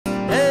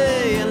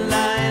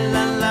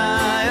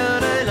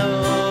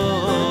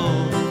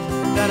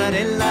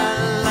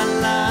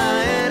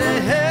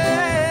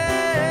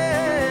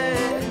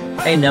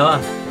Hey Noah.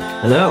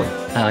 Hello.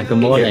 Good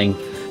morning.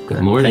 Good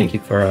morning. Thank you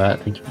for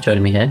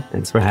joining me here.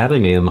 Thanks for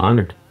having me. I'm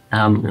honored.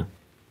 Why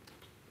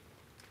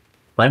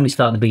don't we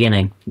start at the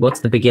beginning?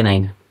 What's the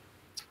beginning?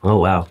 Oh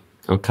wow.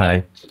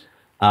 Okay.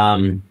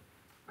 I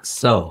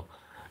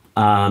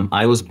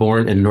was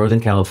born in Northern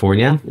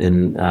California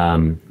in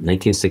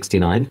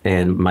 1969,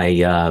 and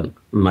I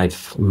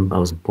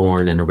was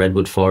born in a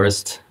redwood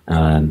forest,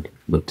 in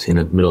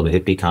the middle of a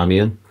hippie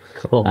commune.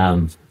 Cool.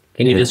 Can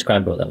you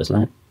describe what that was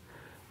like?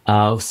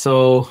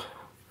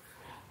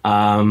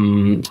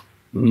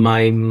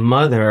 My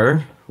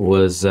mother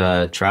was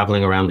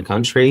traveling around the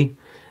country,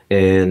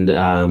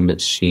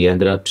 and she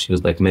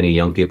was like many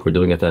young people were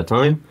doing at that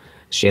time.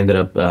 She ended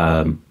up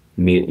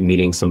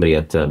meeting somebody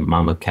at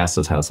Mama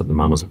Cass's house, at the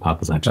Mamas and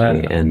Papas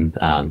actually, and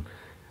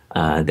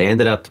they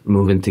ended up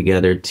moving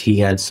together. He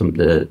had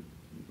the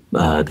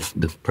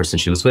person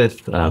she was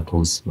with,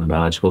 who's my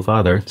biological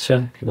father.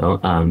 Sure.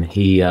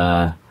 He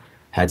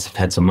had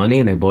some money,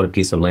 and they bought a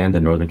piece of land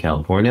in Northern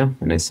California,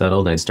 and they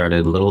settled. They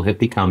started a little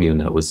hippie commune.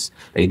 The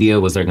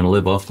idea was they're going to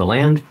live off the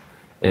land,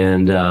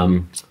 and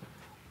no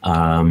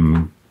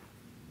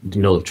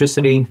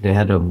electricity. They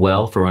had a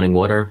well for running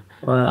water.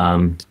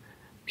 Wow.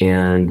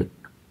 And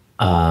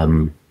a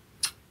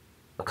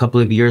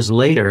couple of years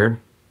later,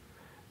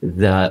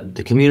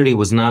 the community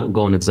was not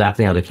going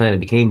exactly how they planned. It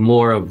became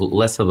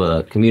less of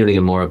a community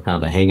and more of kind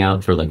of a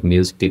hangout for like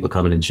music, people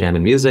coming and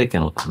jamming music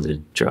and all kinds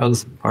of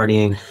drugs,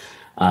 partying.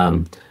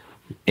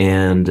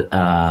 There's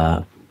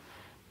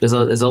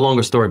a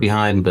longer story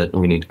behind, but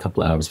we need a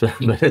couple hours. but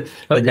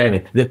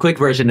anyway, the quick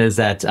version is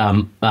that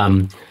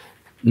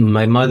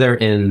my mother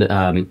and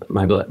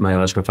my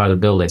biological father,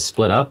 Bill, they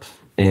split up,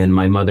 and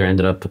my mother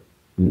ended up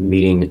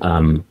meeting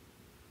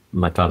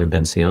my father,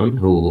 Benzion,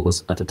 who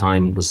was at the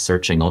time was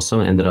searching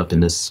also, and ended up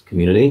in this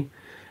community,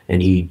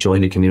 and he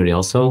joined the community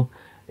also,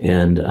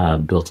 and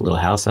built a little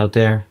house out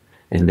there,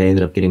 and they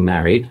ended up getting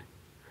married,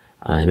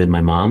 him and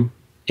my mom.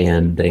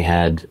 And they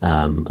had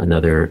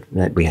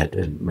we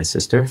had my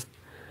sister.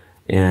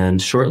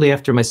 And shortly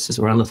after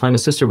around the time my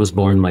sister was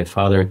born, my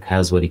father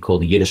has what he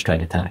called a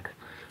Yiddishkeit attack,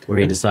 where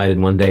he decided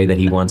one day that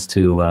he wants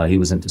to, he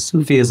was into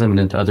Sufism and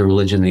into other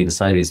religions, and he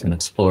decided he's going to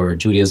explore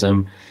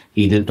Judaism.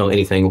 He didn't know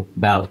anything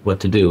about what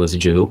to do as a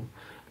Jew,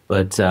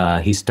 but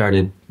he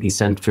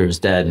sent for his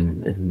dad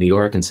in New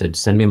York and said,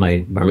 send me my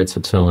bar mitzvah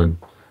tefillin.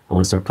 I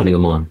want to start putting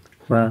them on.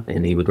 Wow.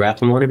 And he would wrap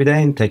them on every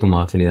day and take them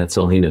off, and that's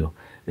all he knew.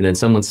 And then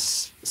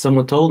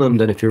someone told him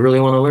that if you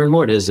really want to learn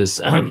more, there's this,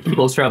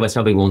 most rabbis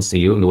probably won't see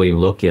you, and the way you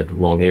look, you have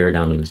long hair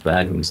down on his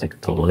back, and he's like a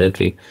total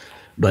hippie.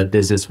 But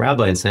there's this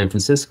rabbi in San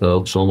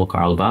Francisco, Shlomo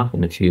Carlebach,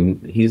 and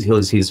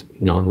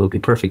he'll be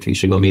perfect. You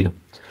should go meet him.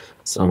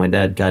 So my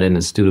dad got in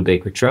a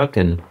Studebaker truck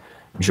and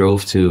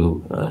drove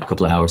to a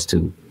couple of hours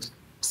to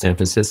San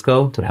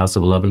Francisco to the House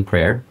of Love and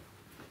Prayer.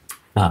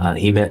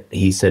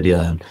 He said,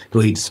 the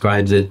way he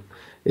describes it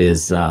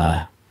is,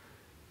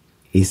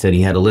 he said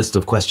he had a list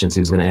of questions he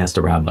was going to ask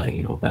the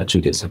rabbi, about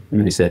Judaism.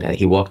 And he said,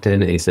 he walked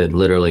in and he said,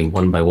 literally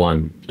one by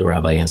one, the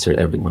rabbi answered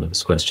every one of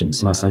his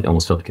questions. I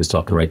almost felt like he was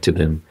talking right to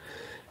him.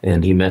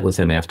 And he met with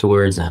him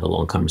afterwards and had a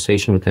long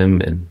conversation with him.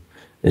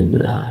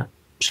 And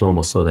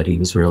Shlomo saw that he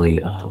was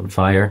really on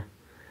fire.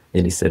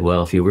 And he said,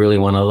 well, if you really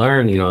want to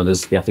learn, you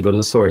have to go to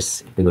the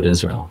source. You have to go to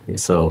Israel. And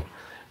so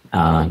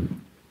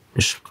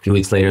a few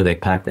weeks later, they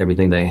packed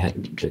everything they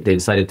had. They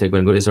decided they're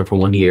going to go to Israel for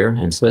 1 year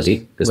and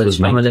study. Was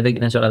Shlomo living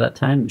in Israel at that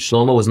time?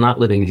 Shlomo was not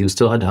living. He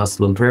still had the House of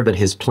Love and Prayer, but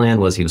his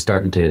plan was he was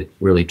starting to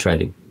really try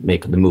to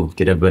make the move,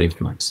 get everybody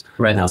from us.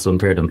 Right. House of Love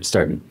and Prayer to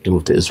start to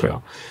move to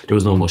Israel. There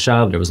was no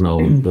Moshav. There was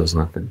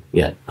nothing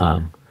yet.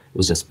 It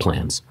was just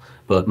plans.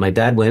 But my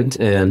dad went,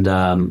 and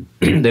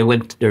they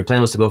went. Their plan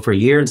was to go for a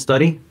year and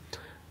study.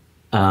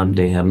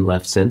 They haven't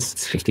left since.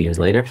 It's 50 years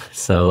later.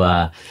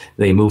 So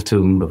they moved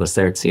to Mevo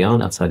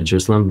Modi'in outside of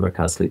Jerusalem,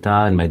 Merkaz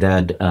Klita, and my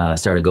dad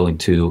started going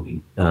to,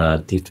 he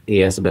wanted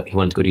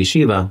to go to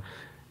yeshiva,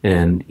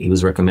 and he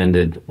was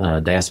recommended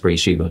Diaspora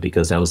Yeshiva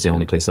because that was the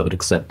only place that would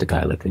accept a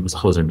guy. Like, it was a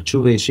Choser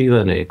Matshuva Yeshiva,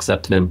 and they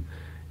accepted him,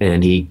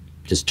 and he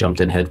just jumped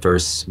in head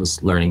first,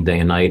 was learning day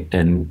and night,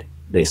 and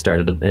they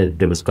started,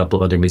 there was a couple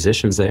of other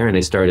musicians there, and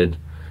they started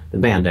the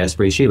band,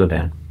 Diaspora Yeshiva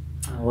Band.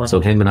 Oh, wow. So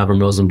him and Avram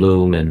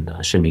Rosenblum and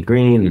Shimmy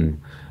Green and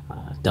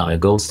Dahlia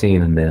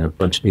Goldstein and a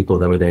bunch of people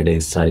that were there, they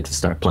decided to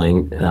start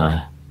playing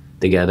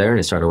together, and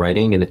they started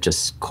writing, and it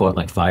just caught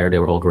like fire. They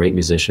were all great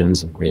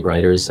musicians and great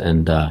writers,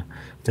 and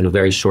in a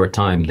very short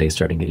time, they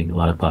started getting a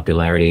lot of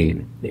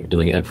popularity. They were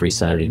doing it every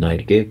Saturday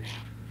night gig.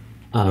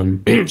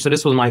 So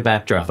this was my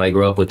backdrop. I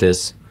grew up with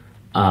this.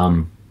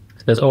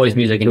 There's always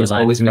music in your life.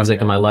 There's always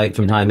music in my life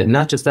from time. And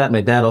not just that,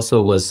 my dad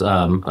also was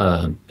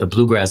a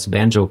bluegrass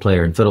banjo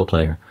player and fiddle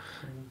player.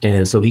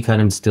 And so he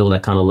kind of instilled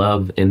that kind of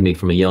love in me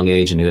from a young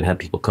age, and he would have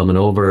people coming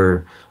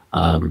over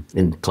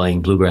and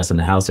playing bluegrass in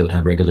the house. They would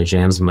have regular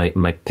jams. My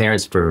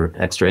parents, for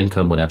extra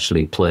income, would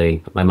actually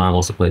play. My mom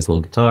also plays a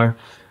little guitar,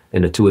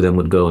 and the two of them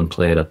would go and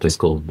play at a place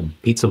called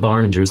Pizza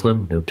Barn in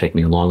Jerusalem. They would take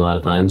me along a lot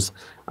of times.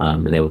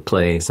 And they would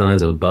play.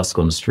 Sometimes they would busk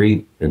on the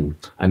street. And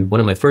one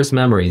of my first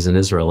memories in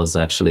Israel is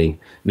actually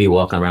me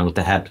walking around with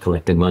the hat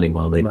collecting money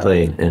while they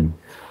played. And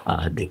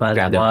they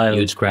grabbed a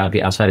huge crowd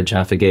outside of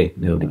Jaffa Gate.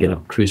 You know, to get a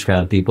huge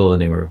crowd of people,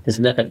 and they were.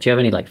 Do you have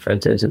any like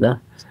photos of that?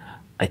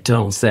 I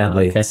don't,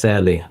 sadly. Okay.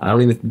 Sadly, I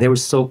don't even. They were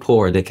so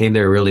poor. They came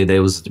there really.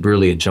 There was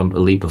really a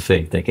leap of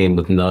faith. They came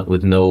with no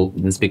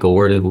didn't speak a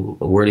word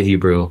of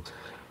Hebrew.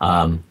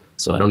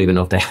 So I don't even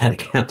know if they had a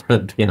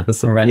camera. You know,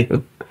 so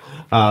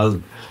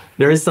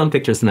there is some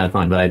pictures from that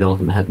time, but I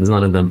don't. There's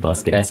none of them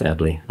busking,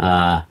 sadly.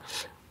 Yeah.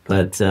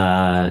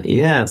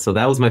 So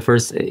that was my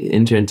first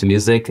entry into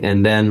music,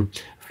 and then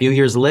a few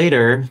years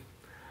later.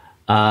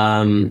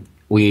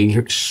 We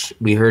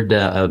heard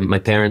my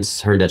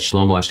parents heard that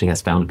Shlomo actually has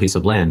found a piece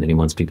of land and he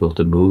wants people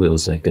to move. It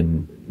was like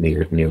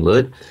near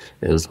Lud.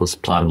 It was a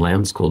plot of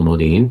land. It's called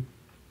Modi'in.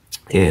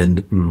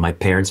 And my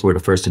parents were the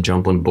first to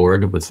jump on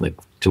board with like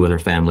 2 other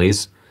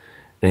families.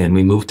 And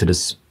we moved to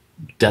this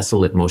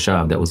desolate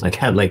Moshav that was had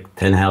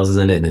 10 houses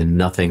in it and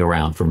nothing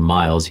around for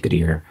miles. You could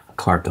hear a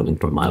car coming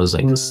from miles.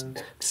 It was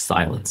like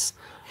silence.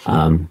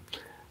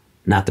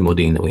 Not the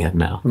Modi'in that we have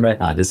now.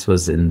 Right. This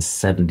was in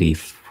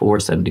 74,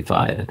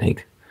 75, I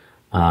think.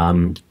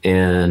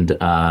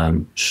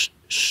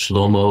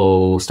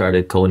 Shlomo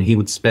started going. He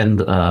would spend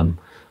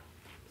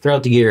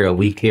throughout the year, a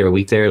week here, a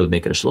week there. It would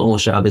make it a Shlomo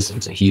Shabbos. It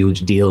was a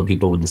huge deal.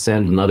 People would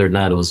descend. Another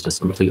night, it was just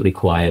completely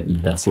quiet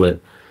and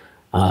desolate.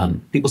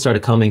 People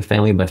started coming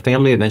family by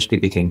family. Eventually,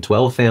 it became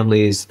 12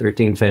 families,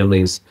 13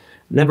 families.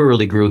 Never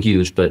really grew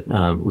huge, but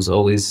it was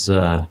always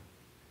it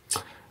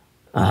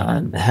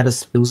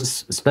was a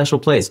special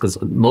place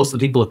because most of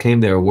the people who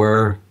came there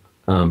were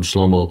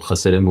Shlomo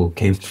Hasidim, who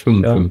came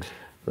from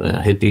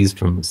hippies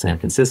from San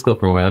Francisco,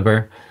 from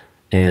wherever.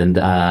 And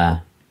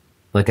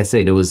like I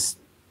say, there was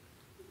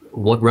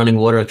running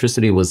water,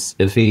 electricity was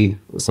iffy,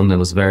 something that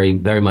was very,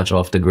 very much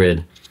off the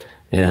grid.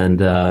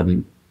 And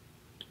a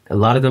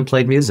lot of them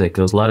played music.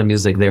 There was a lot of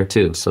music there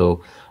too.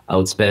 So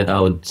my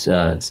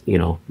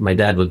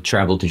dad would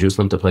travel to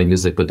Jerusalem to play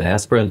music with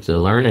Diaspora to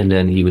learn, and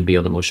then he would be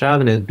on the Moshav,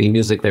 and it'd be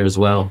music there as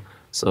well.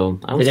 So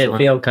did it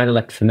feel kind of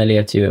like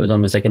familiar to you? It was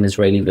almost like an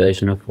Israeli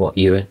version of what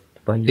you were.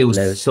 It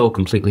was so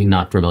completely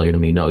not familiar to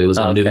me. No, it was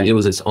it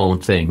was its own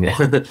thing.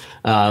 The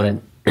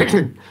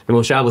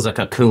Moshav was a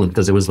cocoon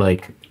because it was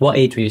like. What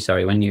age were you?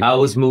 Sorry, when you? I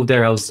was moved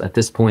there. At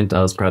this point,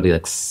 I was probably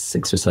like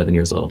 6 or 7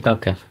 years old.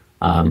 Okay.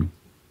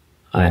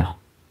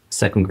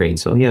 Second grade.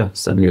 So yeah,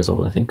 7 years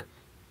old, I think.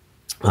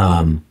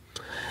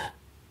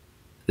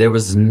 There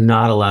was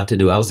not a lot to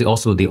do. I was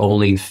also the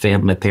only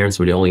family. My parents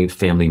were the only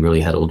family who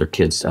really had older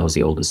kids. I was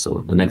the oldest.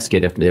 So the next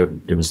kid after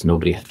there was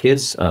nobody had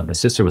kids. My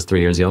sister was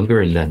 3 years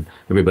younger, and then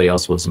everybody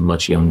else was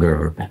much younger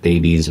or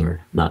babies or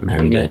not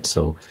married yet.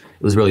 So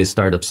it was really a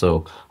startup.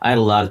 So I had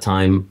a lot of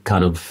time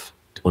kind of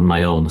on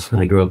my own.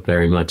 I grew up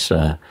very much,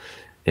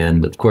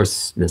 and of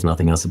course there's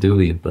nothing else to do.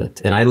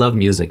 And I love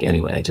music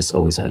anyway. I just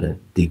always had a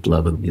deep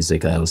love of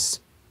music. I always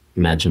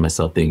imagined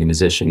myself being a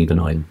musician, even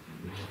though I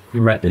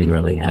didn't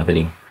really have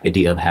any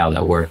idea of how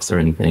that works or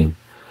anything.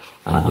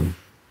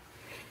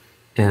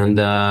 And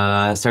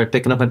I started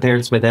picking up my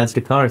dad's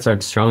guitar. I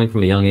started strumming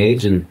from a young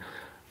age. And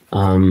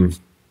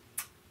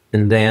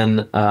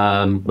then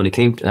when it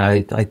came,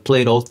 I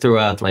played all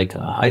throughout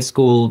high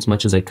school as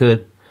much as I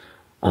could.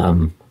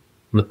 When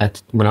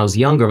I was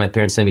younger, my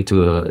parents sent me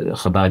to a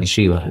Chabad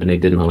Yeshiva, and they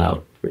didn't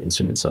allow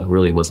instruments. So I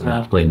really wasn't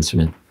allowed to play an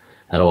instrument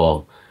at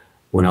all.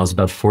 When I was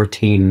about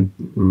 14,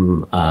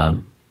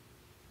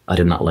 I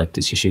did not like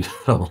this yeshiva.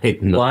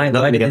 Why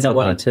did they not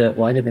want to?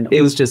 Why did they not?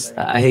 It was just,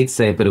 I hate to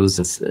say it, but it was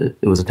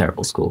a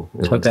terrible school.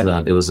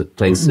 It was a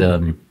place,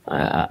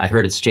 I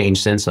heard it's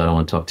changed since, so I don't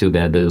want to talk too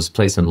bad, but it was a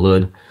place in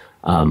Lud.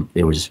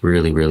 They were just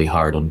really, really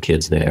hard on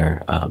kids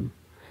there.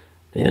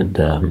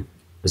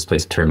 This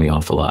place turned me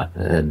off a lot.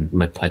 And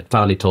I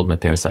finally told my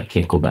parents I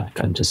can't go back.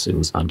 I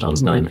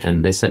was 9.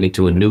 And they sent me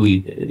to a new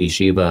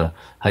yeshiva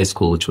high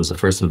school, which was the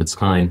first of its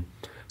kind.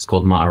 It's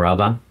called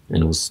Ma'arava,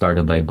 and it was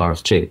started by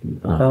Baruch Chait,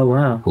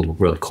 who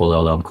wrote Kol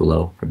Olam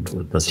Kulo, for those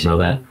who doesn't know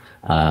that.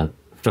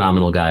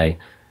 Phenomenal guy.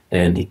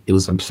 And it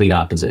was the complete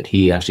opposite.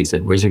 He actually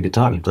said, "Where's your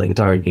guitar? You play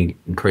guitar?" He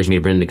encouraged me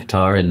to bring the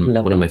guitar. And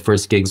one of my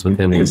first gigs with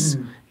him was,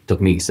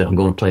 he said, "I'm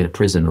going to play in a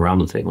prison around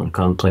the thing. Want to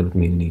come play with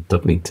me?" And he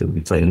took me to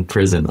be playing in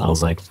prison. I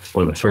was like,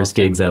 one of my first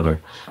gigs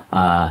ever.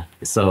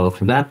 So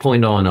from that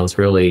point on, I was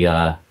really,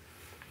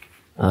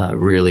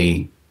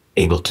 really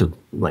able to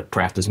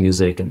practice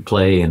music and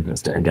play, and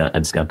I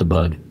just got the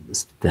bug.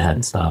 That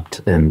hadn't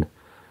stopped. And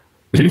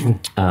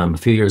a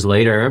few years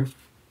later,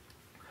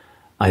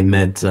 I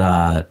met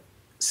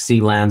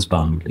C.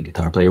 Lansbaum, the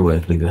guitar player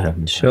with me.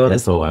 Sure.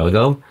 That's a while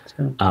ago.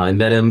 Sure. I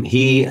met him.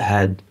 He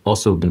had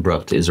also been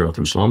brought to Israel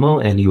through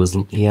Shlomo, and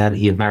he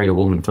had married a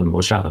woman from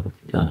Moshav,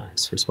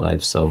 his first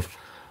wife. So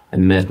I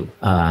met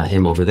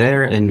him over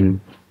there, and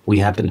we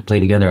happened to play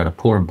together at a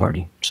Purim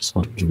party, which is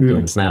what we're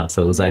doing this now.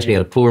 So it was actually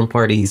at a Purim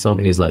party. He saw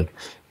me. He was like,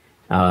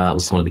 I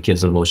was one of the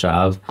kids of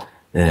Moshav,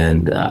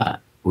 and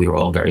we were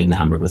all very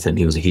enamored with him.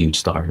 He was a huge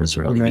star in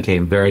Israel. Right. He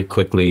became very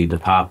quickly the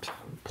top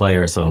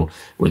player. So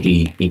when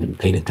he even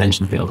paid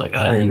attention to me, I was like,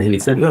 and then he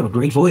said, "You have a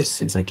great voice."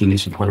 He's like, "You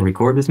should want to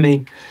record with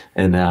me."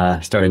 And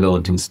started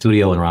going to a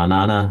studio in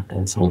Ra'anana,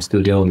 his home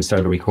studio, and we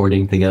started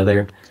recording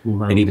together.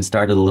 Wow. And even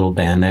started a little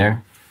band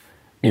there.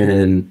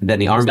 And then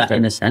the army. Was that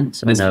in a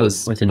sense? This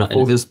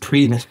was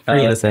pre in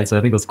a sense.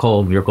 I think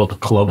we were called the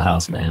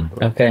Clubhouse Band.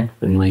 Okay.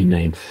 The lame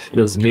name. It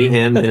was me,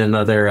 him, and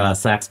another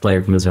sax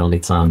player from Israel,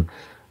 Nitzan.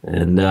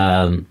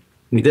 And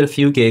we did a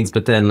few gigs,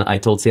 but then I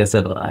told C, I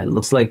said, it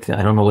looks like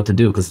I don't know what to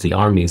do because the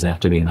army is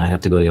after me and I have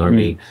to go to the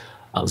army.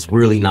 I was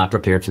really not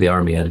prepared for the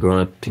army. I had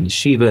grown up in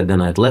yeshiva, and then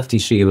I'd left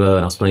yeshiva,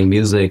 and I was playing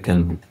music,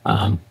 and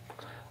I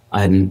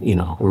hadn't,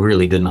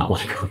 really did not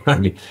want to go to the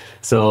army.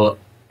 So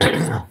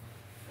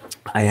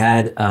I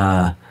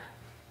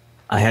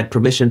had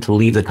permission to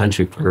leave the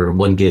country for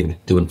one gig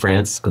in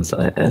France, because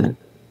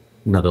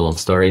another long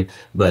story,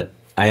 but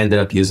I ended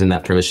up using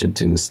that permission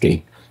to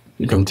escape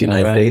from the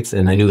United States,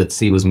 and I knew that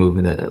C was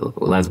moving,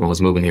 Lansman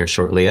was moving here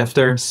shortly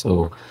after,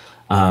 so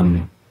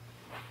I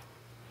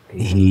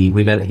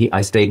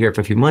stayed here for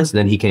a few months, and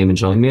then he came and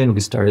joined me, and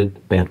we started a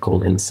band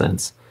called In a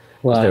Sense.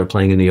 Wow. So they were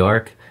playing in New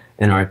York,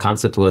 and our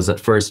concept was at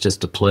first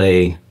just to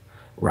play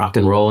rock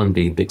and roll and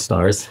be big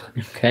stars.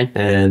 Okay.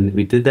 And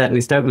we did that,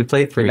 and we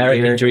played for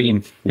American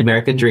Dream.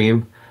 American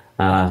Dream.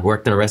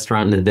 Worked in a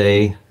restaurant in the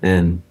day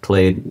and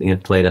played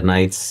at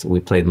nights. We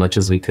played much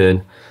as we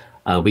could.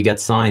 We got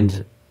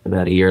signed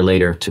about a year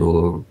later to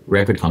a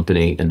record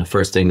company, and the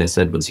first thing they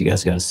said was, "You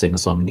guys got to sing a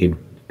song. Your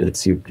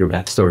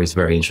backstory is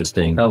very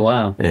interesting." Oh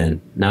wow! And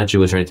not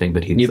Jewish or anything,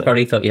 but you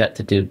probably thought you had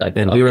to do like.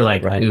 And we were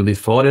like, we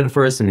fought it at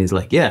first, and he's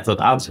like, "Yeah." I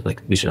thought obviously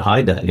like we should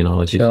hide that,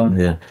 Sure.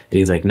 Yeah. And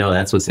he's like, "No,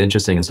 that's what's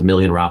interesting. It's a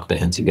million rock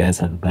bands. You guys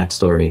have a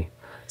backstory."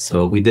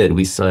 So we did.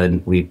 We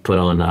put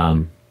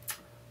on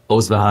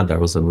Oz V'Hadar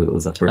was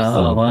the first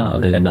song. Wow!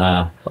 Okay. And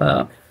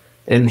wow.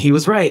 And he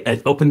was right.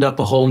 It opened up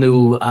a whole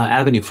new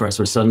avenue for us,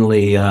 where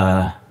suddenly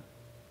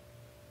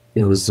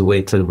it was a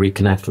way to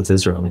reconnect with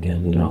Israel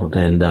again,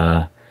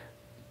 and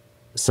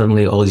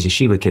suddenly all these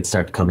yeshiva kids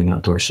started coming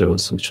out to our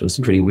shows, which was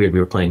pretty weird. We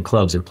were playing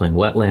clubs. We were playing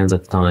Wetlands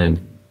at the time,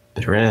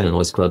 Tehran, and all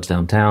these clubs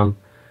downtown.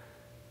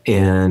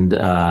 And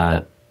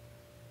all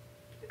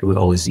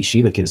these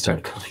yeshiva kids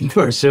started coming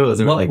to our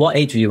shows. What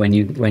age were you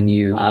when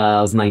you?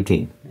 I was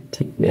 19.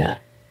 19. Yeah.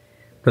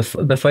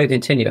 Before you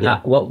continue,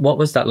 what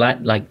was that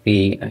like?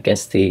 The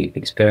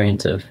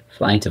experience of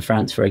flying to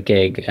France for a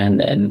gig and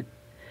then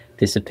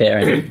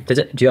disappearing.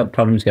 Do you have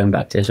problems going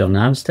back to Israel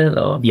now still?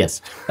 Or?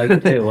 Yes. Oh, you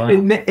do? Wow.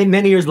 And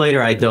many years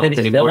later, I don't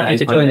anymore. I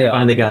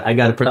finally got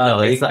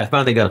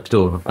a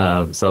tour.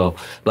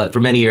 But for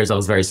many years, I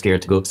was very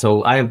scared to go.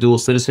 So I have dual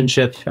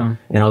citizenship, sure.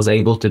 And I was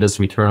able to just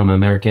return. I'm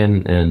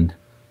American, and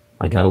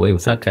I got away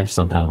with it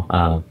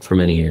somehow for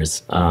many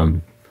years.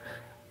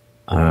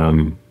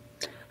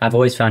 I've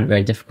always found it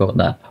very difficult,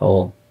 that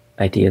whole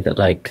idea that,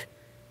 like,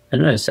 I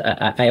don't know,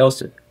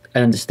 I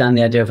understand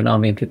the idea of an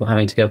army and people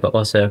having to go, but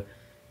also,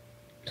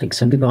 like,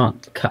 some people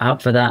aren't cut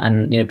out for that.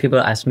 And, people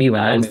ask me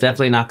when I was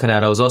definitely not cut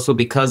out. I was also,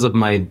 because of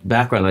my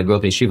background, I grew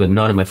up in yeshiva,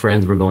 none of my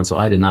friends were going, so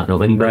I did not know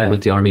anybody who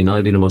went to the army. None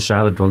of the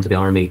Moshav had gone to the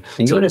army.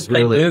 And you would have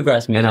played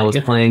bluegrass music. And I was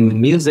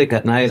playing music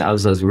at night. I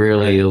was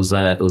really, it was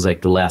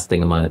like the last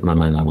thing in my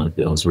mind I wanted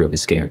to do. I was really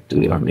scared to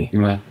do the army.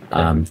 Right.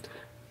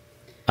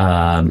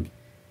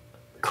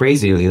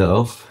 Crazily,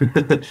 though,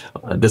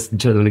 this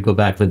when we go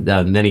back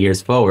many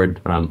years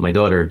forward, my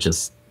daughter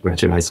just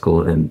graduated high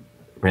school and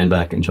ran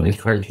back and joined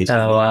the army.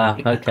 Oh wow!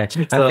 Okay,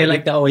 so I feel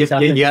like that always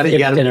happens. You got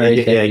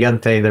to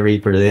pay the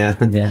reaper. Yeah.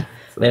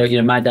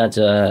 My dad's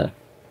a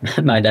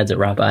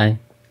rabbi,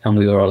 and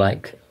we were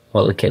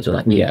all the kids were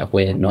like, "Yeah,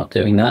 we're not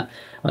doing that."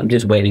 I'm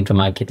just waiting for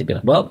my kid to be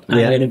like, "Well, I'm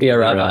going to be a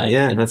rabbi."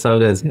 Yeah, that's how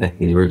it is. Yeah,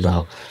 he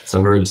rebelled.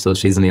 So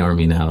she's in the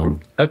army now.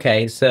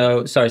 Okay,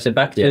 so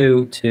back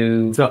to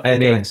gigs.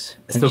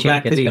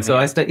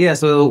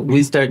 So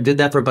we did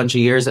that for a bunch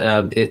of years. I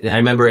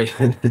remember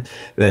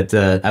that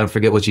I don't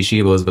forget what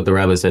yeshiva was, but the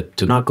rabbi said,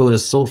 "Do not go to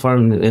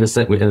Soulfarm in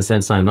a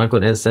sense time. Not go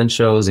to In a Sense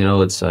shows.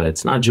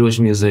 It's not Jewish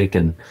music."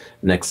 And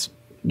next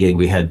gig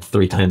we had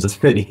 3 times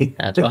as many.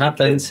 That's what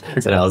happens.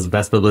 So that was the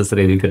best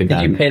publicity we could have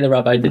gotten. Did you pay the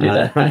rabbi to do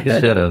that? I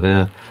should have,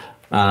 yeah.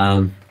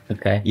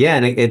 Okay. Yeah,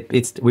 and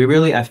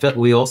I felt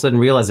we all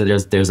suddenly realized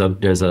that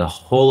there's a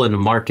hole in the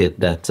market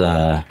that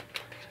I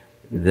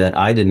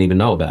didn't even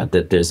know about.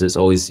 That there's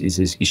always these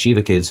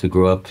yeshiva kids who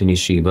grew up in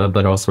yeshiva,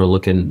 but also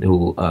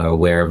who are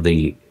aware of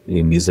the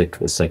music,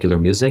 the secular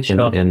music,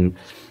 sure. and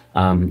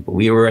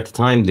we were at the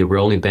time the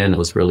only band that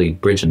was really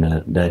bridging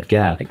that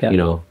gap.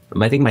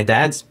 I think my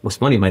dad's was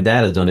funny. My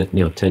dad had done it,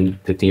 10,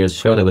 15 years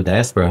ago with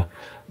Diaspora,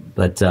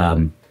 but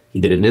he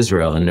did it in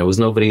Israel, and there was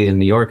nobody in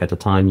New York at the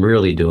time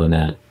really doing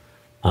that.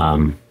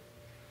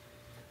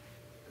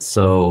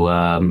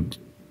 So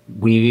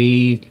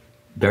we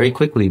very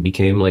quickly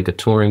became like a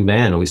touring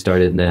band, and we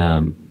started,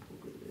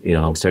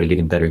 started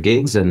getting better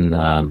gigs, and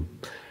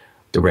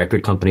the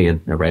record company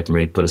and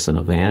put us in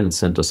a van and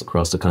sent us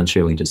across the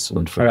country. We just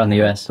went around the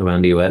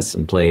U.S.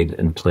 and played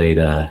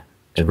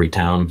every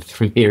town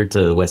from here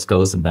to the West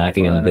Coast and back,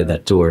 and did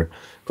that tour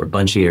for a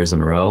bunch of years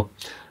in a row.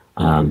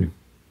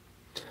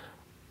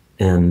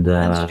 And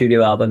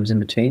studio albums in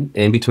between?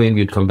 In between,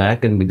 we'd come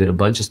back and we did a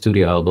bunch of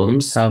studio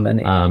albums. How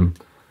many?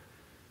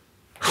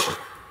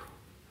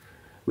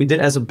 We did,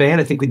 as a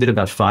band, I think we did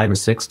about 5 or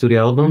 6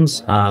 studio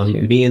albums.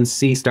 Me and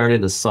C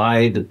started a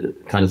side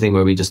kind of thing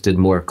where we just did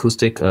more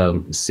acoustic, C,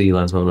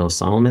 Benzion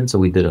Solomon, so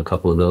we did a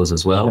couple of those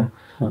as well.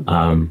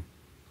 Okay.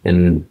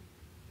 And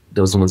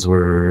those ones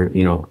were,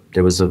 you know,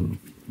 there was a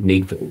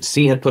need.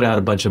 C had put out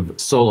a bunch of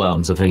solo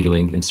albums of him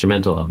doing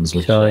instrumental albums,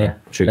 which I'm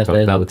sure you talked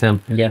about with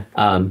him. Yeah.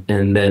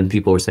 And then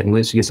people were saying,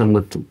 we should get some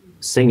with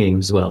singing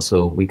as well.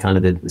 So we kind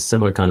of did a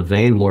similar kind of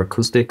vein, more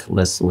acoustic,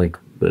 less like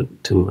the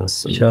two of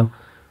us. Sure.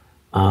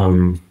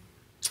 And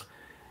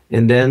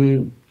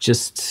then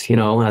just, you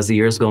know, as the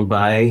years gone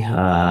by,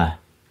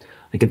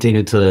 I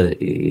continued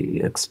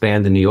to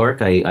expand in New York.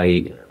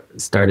 I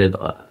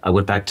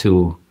went back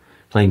to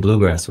playing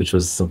bluegrass, which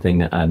was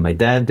something my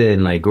dad did,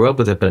 and I grew up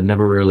with it, but I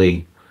never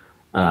really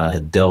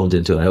had delved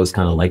into it. I always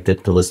kind of liked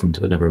it to listen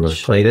to it, never really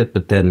played it.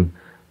 But then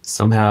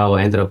somehow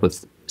I ended up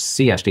with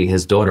C, actually,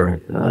 his daughter,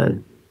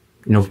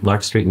 you know,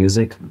 Lark Street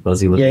Music,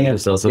 Buzzy.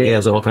 So he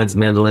has all kinds of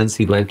mandolins.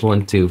 He lent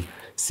one to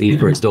C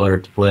for his daughter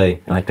to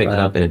play, and I picked it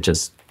up, and it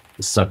just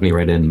sucked me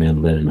right in,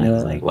 mandolin. And I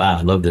was like, wow,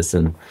 I love this.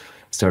 And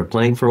started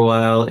playing for a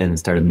while and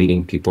started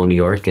meeting people in New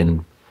York,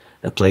 and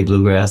I played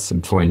bluegrass.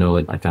 And before I know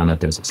it, I found out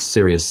there's a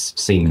serious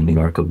scene in New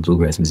York of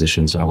bluegrass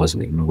musicians I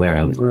wasn't even aware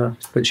of.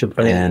 Which you're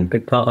probably a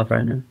big part of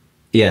right now.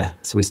 Yeah.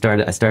 So I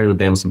started a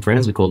band with some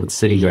friends. We called it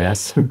City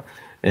Grass.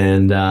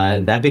 And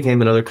that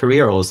became another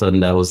career. All of a sudden,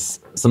 that was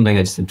something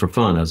I just did for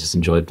fun. I just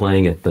enjoyed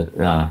playing it. But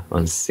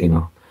once, you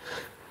know,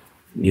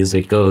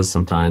 music goes,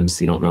 sometimes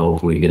you don't know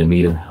who you're going to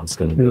meet and how it's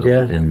going to go.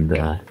 Yeah. And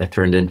that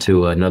turned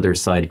into another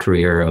side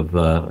career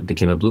of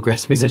became a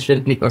bluegrass musician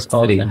in New York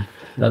City. Okay.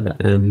 Love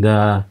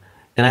that.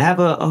 And I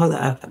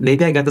have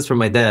maybe I got this from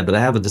my dad, but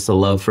I have just a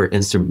love for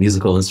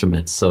musical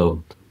instruments.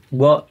 So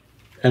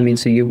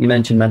so you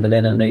mentioned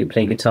mandolin. I know you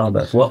play guitar,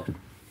 but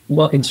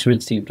what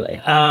instruments do you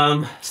play?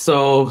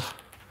 So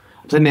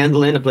I play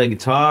mandolin, I play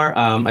guitar,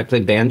 I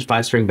play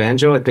 5-string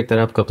banjo. I picked that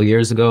up a couple of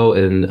years ago,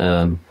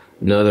 and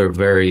another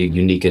very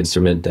unique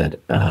instrument that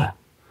I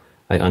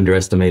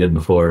underestimated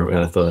before. And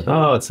I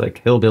thought, it's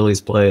like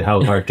hillbillies play,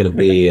 how hard can it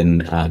be?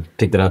 And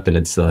picked it up, and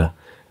it's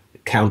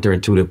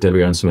counterintuitive to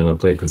every instrument I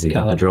play, because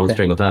the drone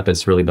string on top,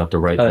 it's really about the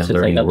right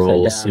learning the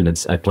rolls. And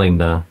it's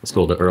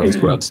called the Earl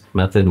Scruggs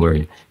method, where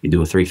you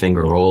do a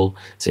 3-finger roll.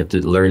 So you have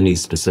to learn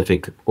these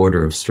specific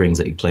order of strings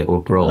that you play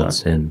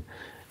rolls, and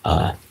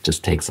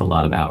just takes a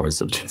lot of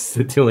hours of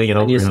just doing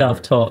it. You're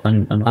self-taught?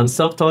 I'm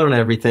self-taught on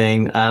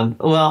everything.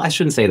 Well, I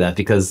shouldn't say that,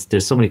 because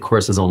there's so many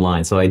courses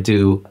online. So I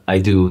do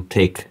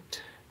take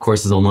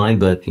courses online,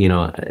 but you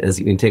know, as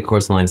you can take a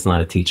course online, it's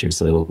not a teacher.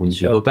 So when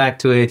you go back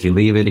to it, you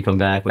leave it, you come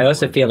back. I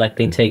also feel like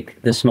they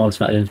take the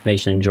smallest amount of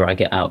information and drag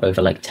it out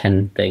over like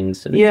 10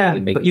 things.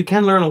 But you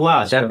can learn a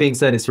lot. That being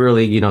said, it's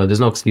really, you know,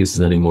 there's no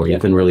excuses anymore. You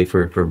can really,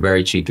 for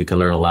very cheap, you can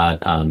learn a lot.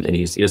 And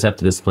you just have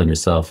to discipline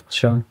yourself.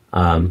 Sure.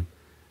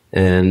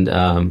 And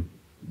a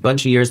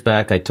bunch of years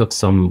back, I took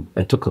some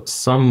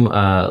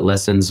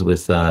lessons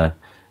with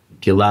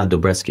Gilad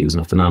Dobreski, who's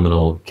a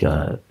phenomenal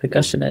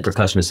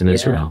percussionist in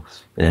Israel,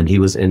 and he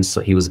was in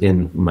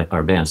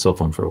our band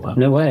Soulfarm for a while.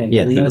 No way.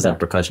 Yeah, he was a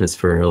percussionist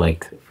for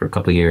a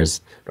couple of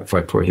years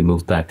before he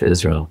moved back to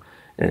Israel,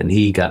 and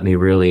he got me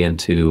really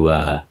into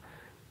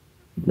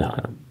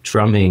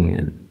drumming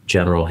and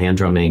general hand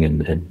drumming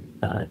and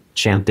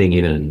chanting,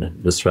 even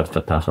Nusrat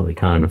Fatah Ali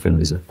Khan,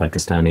 who's a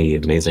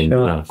Pakistani amazing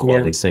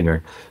quality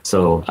singer.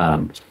 So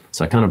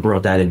I kind of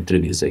brought that into the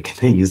music.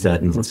 They use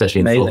that, and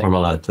especially in Soulfarm, a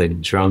lot of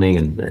played drumming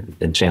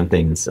and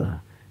chanting,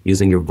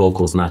 using your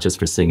vocals not just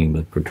for singing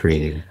but for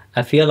creating.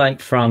 I feel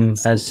like from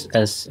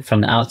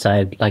the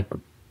outside, like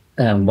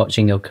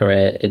watching your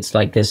career, it's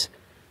like this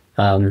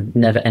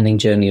never-ending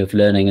journey of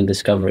learning and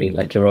discovery.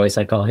 Like you're always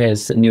like, oh,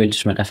 here's a new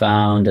instrument I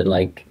found, and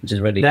like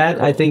just really. That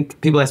I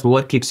think people ask, well,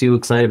 what keeps you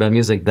excited about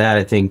music? That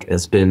I think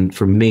has been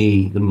for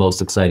me the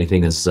most exciting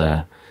thing is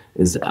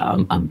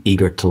I'm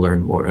eager to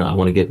learn more. I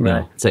want to get.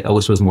 It's like I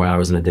wish there was more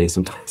hours in a day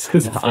sometimes.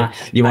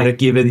 You want to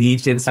give it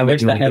each instrument. I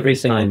wish that every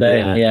single day.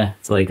 Yeah.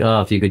 It's like,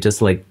 if you could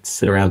just like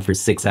sit around for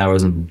 6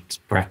 hours and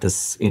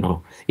practice. You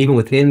know, even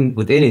within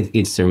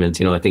instruments.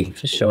 You know, I think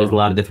there's a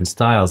lot of different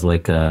styles.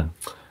 Like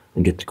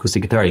and get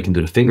acoustic guitar, you can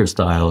do the finger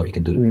style, or you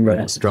can do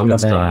the strumming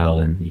style,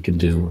 and you can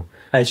do.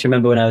 I actually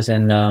remember when I was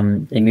in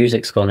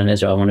music school in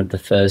Israel, one of the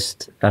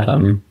first,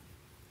 one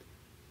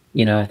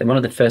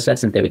of the first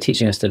lessons they were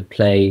teaching us to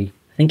play.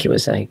 I think it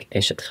was like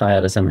Eshet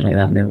Chayal or something like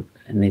that.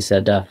 And they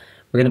said, we're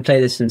going to play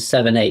this in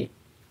 7/8.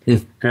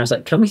 And I was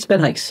like, can we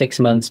spend like 6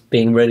 months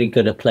being really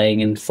good at playing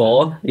in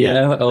 4, you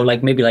know, or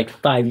like maybe like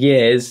 5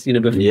 years, you know,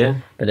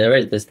 before. But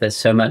there's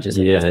so much, it's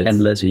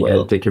endless. You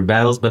gotta pick your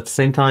battles, but at the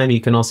same time,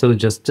 you can also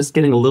just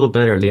getting a little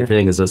better. The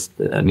thing is just,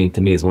 to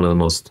me, is one of the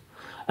most,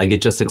 I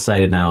get just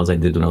excited now as I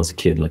did when I was a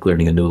kid, like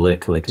learning a new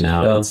lick. Like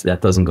now,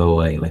 that doesn't go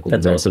away. Like when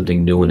there's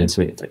something new and it's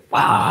like,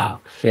 wow.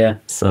 Yeah.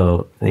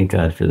 So thank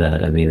God for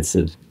that. I mean, it's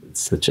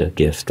such a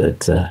gift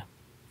that.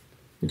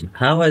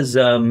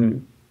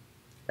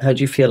 How do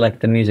you feel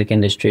like the music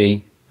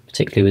industry,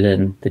 particularly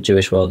within the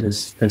Jewish world,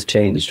 has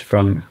changed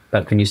from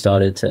back when you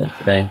started to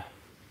today?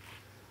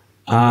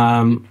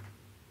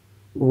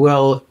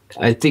 Well,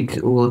 I think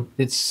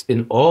it's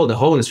in the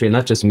whole industry,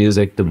 not just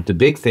music. The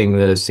big thing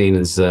that I've seen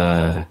is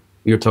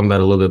you were talking about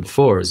a little bit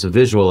before is the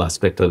visual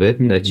aspect of it.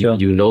 That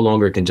you no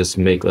longer can just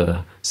make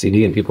a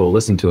CD and people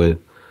listen to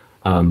it.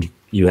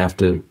 You have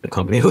to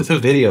accompany it with a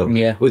video,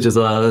 which is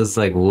it's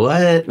like,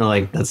 what?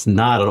 Like, that's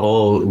not at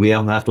all. We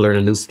all have to learn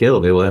a new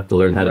skill. We will have to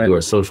learn how to do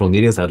our social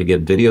medias, how to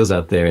get videos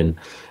out there.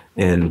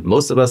 And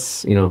most of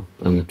us,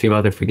 people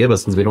out there forgive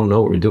us since we don't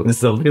know what we're doing.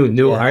 It's a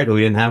new art.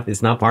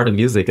 It's not part of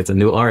music. It's a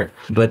new art.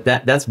 But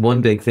that's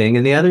one big thing.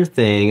 And the other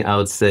thing I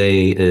would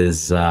say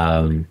is,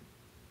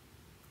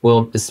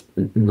 it's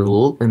in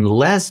the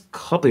last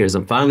couple of years,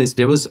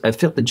 I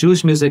felt the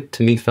Jewish music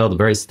to me felt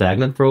very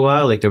stagnant for a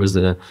while. Like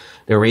the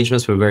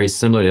arrangements were very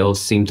similar. They all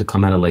seemed to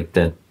come out of like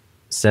that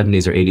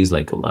 70s or 80s,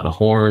 like a lot of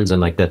horns and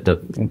like that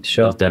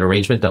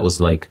arrangement that was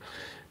like,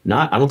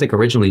 I don't think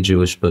originally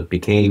Jewish, but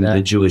became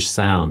the Jewish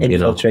sound.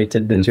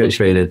 Infiltrated.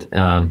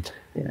 And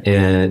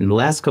in the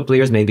last couple of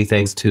years, maybe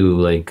thanks to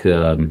like,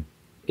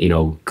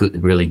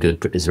 really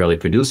good Israeli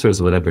producers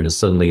or whatever, just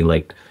suddenly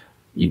like,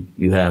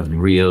 you have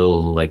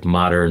real like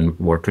modern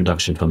more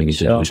production coming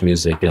into Jewish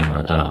music,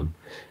 and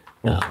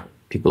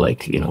people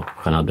like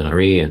Hanan Ben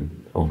Ari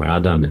and Omer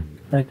Adam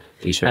and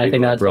Isha. I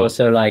think that's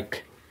also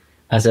like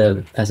as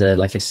a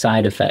like a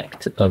side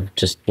effect of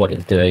just what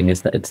it's doing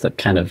is that it's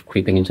kind of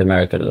creeping into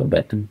America a little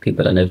bit, and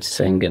people are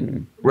noticing.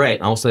 And right,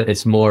 also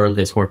it's more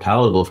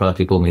palatable for a lot of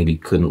people who maybe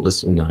couldn't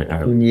listen.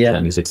 Our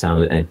music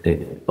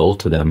sounded old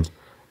to them.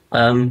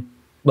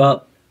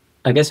 Well,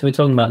 I guess we're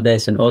talking about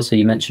this, and also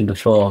you mentioned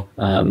before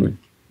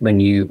when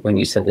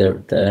you said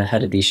the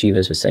head of the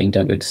yeshivas was saying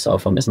don't go to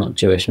Soulfarm, it's not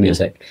Jewish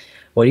music.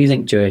 What do you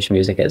think Jewish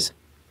music is?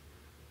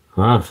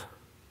 Wow.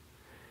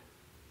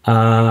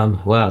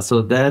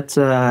 So that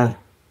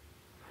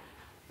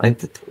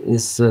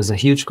is a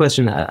huge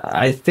question.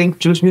 I think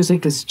Jewish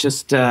music is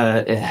just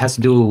it has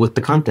to do with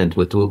the content,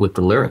 with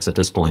the lyrics at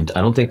this point.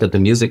 I don't think that the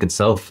music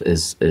itself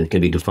can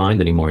be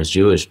defined anymore as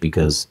Jewish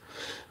because.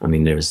 I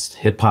mean, there's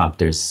hip hop.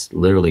 There's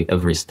literally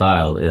every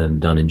style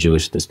done in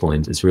Jewish at this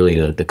point. It's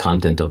really the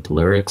content of the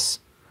lyrics.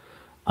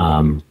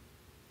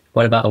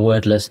 What about a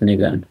wordless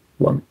nigun?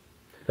 What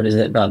is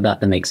it about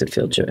that makes it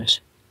feel Jewish?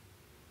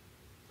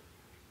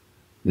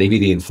 Maybe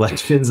the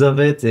inflections of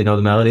it, the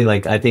melody.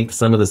 Like I think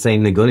some of the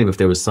same nigunim, if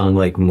they were sung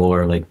like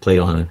more like played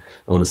on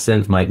a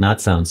synth, might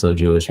not sound so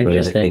Jewish. But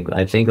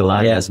I think a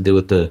lot has to do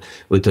with the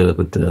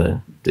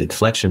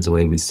inflections, the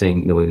way we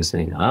sing, the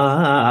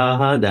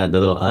that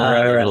little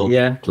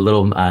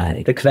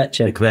the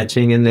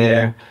kvetching in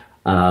there.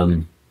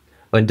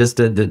 But just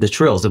the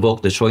trills,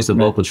 the choice of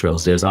vocal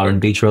trills. There's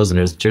R&B trills and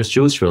there's Jewish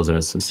trills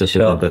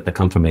that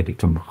come from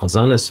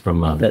Chazanis,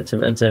 from. That's a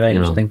very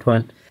interesting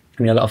point.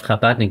 I mean, a lot of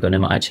Chabad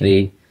nigunim are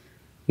actually,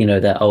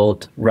 they're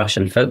old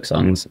Russian folk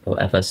songs or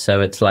whatever.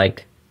 So it's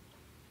like,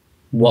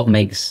 what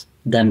makes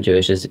them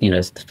Jewish is,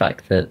 is the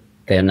fact that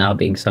they are now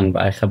being sung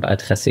by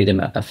Chabad Hasidim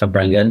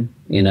Fabrengen.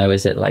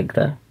 Is it like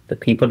the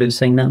people who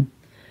sing them?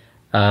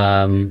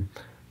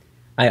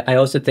 I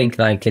also think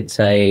like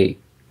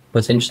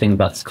what's interesting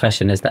about this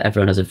question is that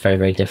everyone has a very,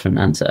 very different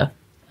answer.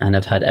 And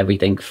I've had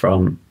everything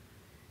from,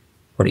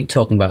 what are you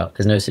talking about?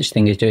 There's no such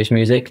thing as Jewish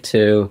music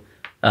to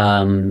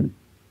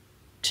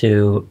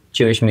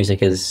Jewish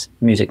music is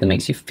music that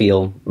makes you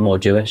feel more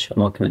Jewish or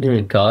more committed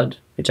to God,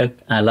 which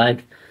I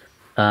like.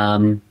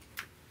 But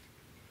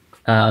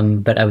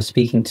I was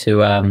speaking to,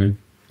 Chana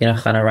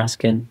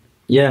Raskin.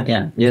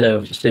 Yeah.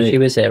 So she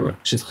was here.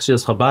 She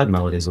does Chabad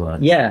melodies a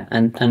lot. Yeah,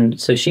 and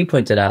so she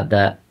pointed out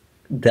that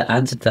the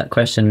answer to that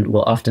question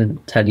will often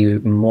tell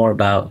you more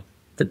about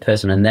the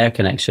person and their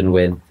connection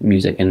with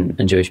music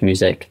and Jewish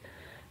music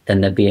than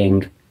there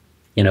being,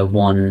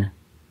 one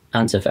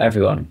answer for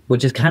everyone,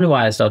 which is kind of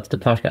why I started the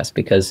podcast,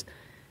 because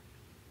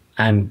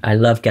I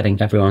love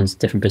getting everyone's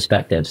different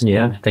perspectives.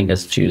 Yeah, I think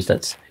as Jews,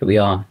 that's who we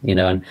are,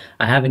 and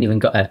I haven't even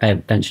got. I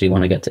eventually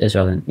want to get to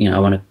Israel, and I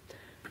want to.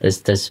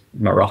 There's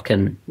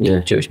Moroccan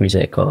Jewish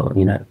music, or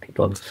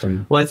people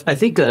from. Well, I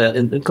think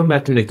come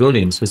back to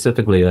nigunim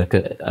specifically. Like,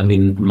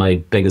 my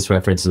biggest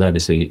reference is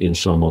obviously in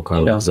Shlomo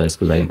Carlebach,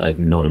 because I've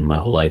known him my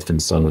whole life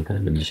and sung with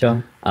him. And,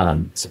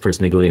 it's the first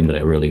nigunim that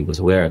I really was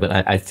aware of. But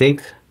I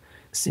think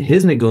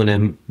his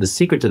nigunim, the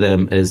secret to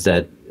them is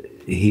that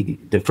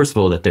first of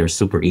all, that they're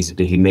super easy.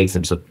 He makes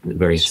them so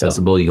very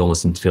accessible. You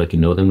almost feel like you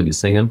know them when you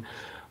sing them.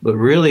 But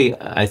really,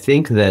 I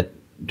think that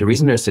the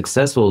reason they're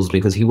successful is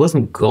because he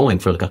wasn't going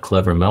for like a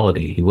clever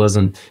melody. He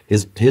wasn't.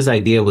 His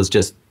idea was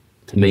just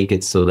to make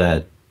it so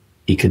that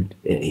he could.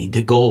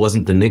 The goal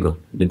wasn't the nigun.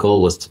 The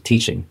goal was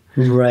teaching.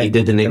 Right. He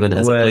did the nigun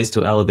as a place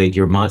to elevate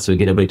your mind, so you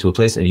get everybody to a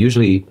place. And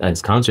usually,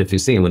 as concert, if you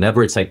see him,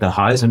 whenever it's like the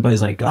highs,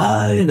 everybody's like,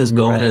 and just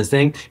going and his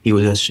thing. He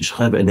would just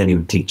and then he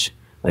would teach.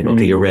 Like,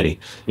 okay, you're ready.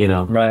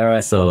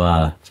 Right. So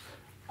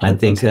I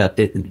think that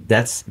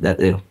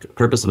the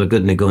purpose of a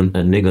good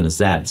nigun is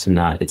that it's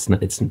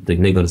the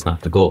nigun is not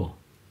the goal.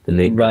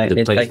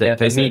 It's like a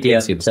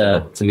medium it's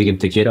a medium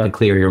to get to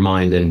clear your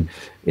mind and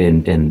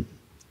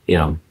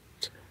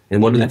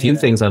And one of the few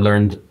things I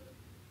learned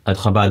at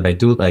Chabad, I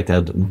do like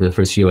the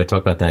first year I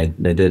talked about that. I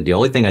did the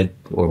only thing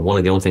one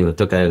of the only things I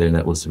took out of there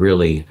that was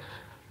really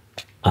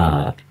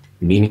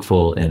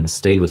meaningful and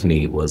stayed with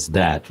me was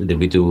that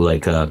we do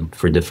like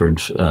for different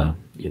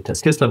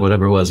test kislev,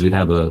 whatever it was, we'd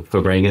have a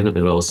farbrengen, and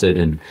we'd all sit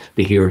and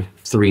they hear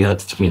 300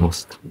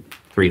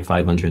 to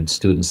 500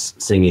 students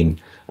singing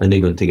a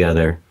nigun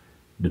together.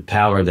 The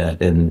power of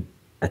that, and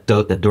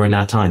during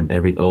that time,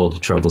 all the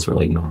troubles were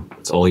like, no,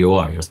 it's all you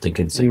are. You're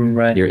thinking, so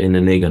you're in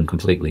a nigun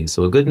completely.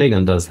 So a good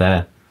nigun does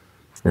that.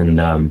 And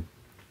I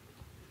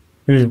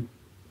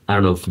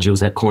don't know if Jews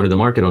had cornered the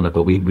market on it,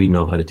 but we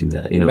know how to do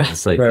that.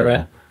 It's like,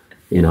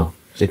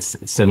 it's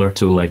similar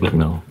to like,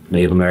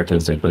 Native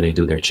Americans, like when they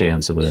do their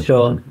chants or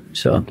whatever.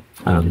 Sure.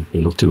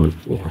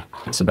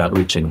 It's about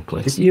reaching a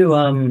place. You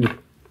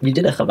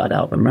did a Chabad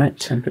album,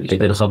 right? I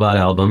did a Chabad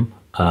album.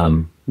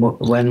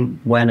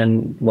 When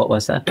and what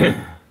was that?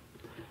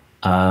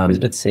 Was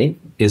it with C?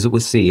 Is it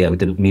with C? Yeah, we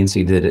did. Me and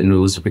C did it, and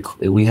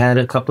we had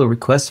a couple of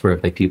requests for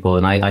it by people,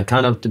 and I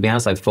kind of, to be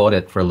honest, I fought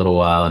it for a little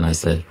while, and I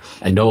said,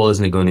 I know all those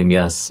nigunim,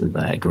 yes,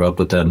 I grew up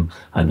with them,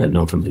 I've known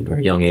them from a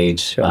very young age,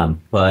 sure.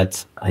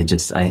 But I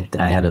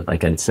had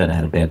like I said, I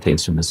had a bad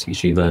taste from this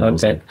yeshiva.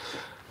 Okay.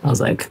 I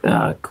was like,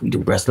 can we do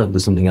breast love or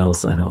something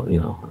else? I don't,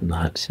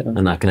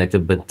 I'm not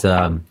connected, but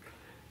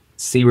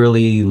C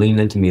really leaned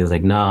into me. He was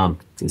like, nah,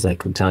 he's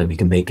like, I'm telling you, we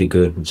can make it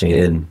good.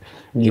 And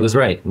he was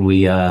right.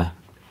 We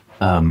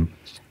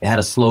it had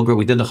a slogan.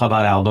 We did the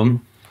Chabad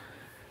album.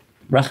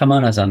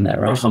 Rachamana's on there,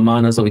 right?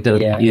 Rachamana, so we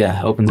did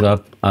opens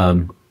up.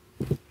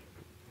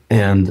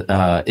 And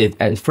it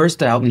at first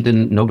the album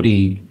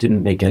nobody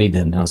didn't make any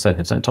dent. I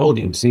told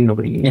you, see,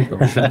 nobody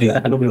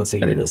will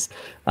see any of this.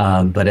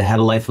 But it had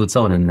a life of its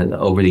own, and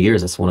over the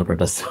years, it's one of our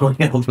best-selling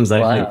albums.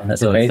 Wow,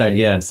 that's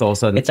amazing. So all of a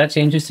sudden, it's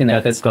actually interesting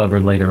that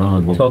discovered later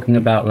on. Talking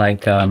about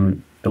like the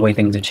way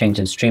things have changed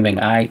in streaming.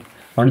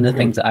 One of the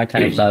things that I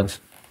kind of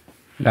love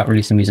about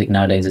releasing music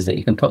nowadays is that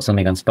you can put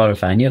something on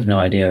Spotify and you have no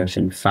idea if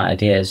in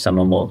 5 years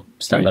someone will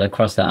stumble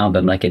across that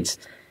album. Like it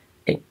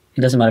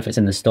doesn't matter if it's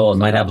in the store. It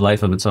might have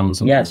life of its own.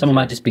 Yeah, someone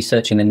might just be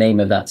searching the name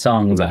of that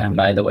song and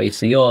by the way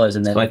to yours.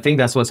 And then I think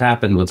that's what's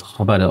happened with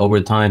Chabad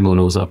over time when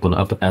it was up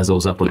as it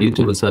was up on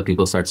YouTube and stuff.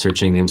 People start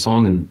searching the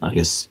song, and I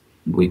guess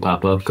we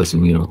pop up because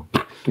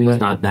there's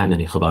not that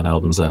many Chabad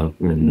albums out.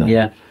 And,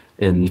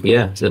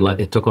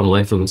 it took on a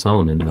life of its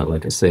own, and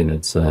like I say,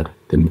 that's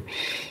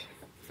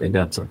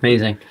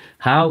amazing.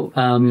 How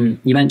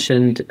you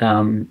mentioned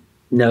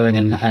knowing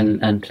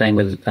and playing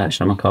with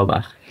Shlomo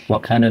Carlebach.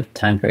 What kind of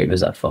time period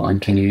was that for?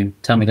 And can you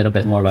tell me a little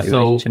bit more about your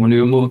relationship? So when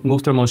we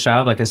moved to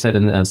Moshav, like I said,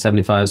 in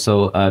 75,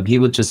 so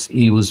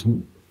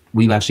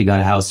we actually got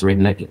a house right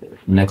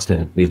next to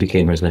him. We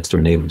became his next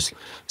door neighbors.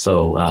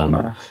 So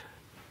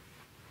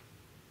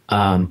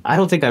I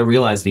don't think I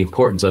realized the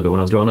importance of it when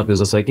I was growing up. It was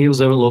just like, he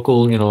was a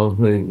local,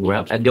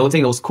 rap. And the only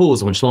thing that was cool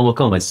is when Shlomo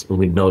came,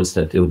 we noticed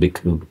that it would be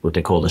what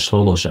they call the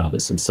Shlomo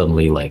Shabbos, and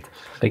suddenly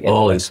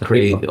all these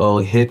crazy,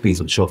 all hippies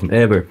would show up from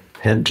ever.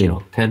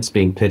 Tents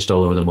being pitched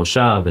all over the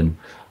Moshav, and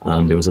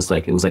there was just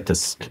like, it was like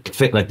this,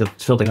 felt like the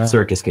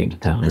circus came to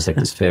town. It was like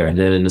this fair. And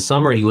then in the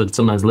summer, he would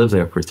sometimes live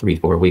there for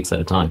 3-4 weeks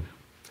at a time.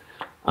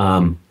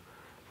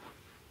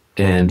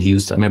 And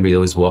I remember he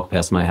always walk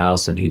past my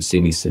house and he'd see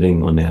me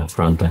sitting on the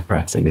front, like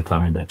practicing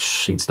guitar, and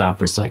he'd stop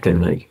for a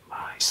second, like,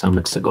 you sound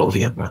like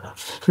Segovia, brother.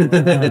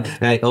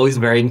 Always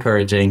very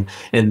encouraging.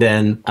 And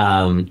then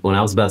when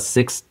I was about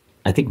 6,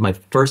 I think my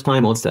first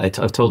time,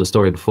 I've told the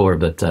story before,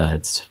 but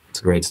it's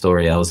a great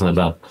story. I was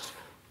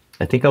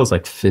I think I was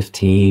like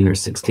 15 or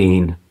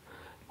 16.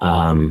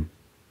 I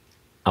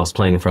was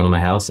playing in front of my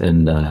house,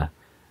 and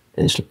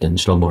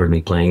Shlomo heard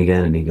me playing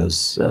again, and he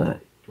goes,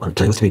 "Want to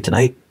play with me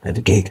tonight? I have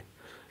a gig."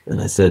 And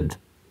I said,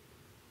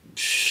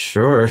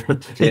 "Sure."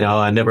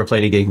 I never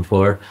played a gig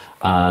before,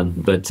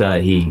 but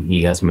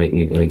he asked my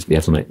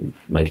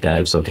dad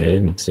was okay,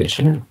 and I said,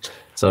 "Sure."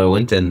 So I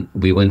went, and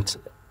we went.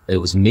 It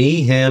was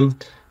me, him.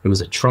 There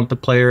was a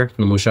trumpet player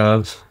from the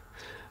Moshav,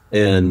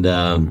 and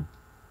a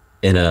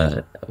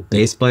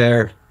bass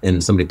player,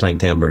 and somebody playing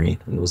tambourine.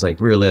 And it was like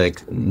really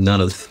like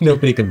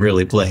nobody could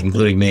really play,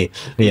 including me,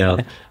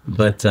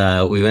 But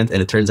we went,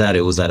 and it turns out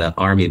it was at an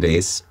army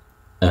base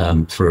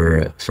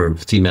for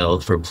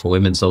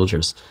women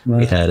soldiers. Wow.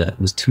 It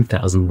was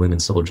 2,000 women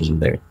soldiers were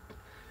there.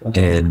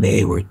 Okay. And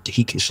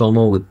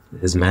Shlomo with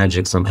his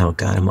magic somehow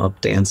got him up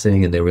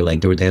dancing, and they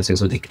were dancing.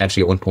 So they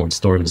actually at one point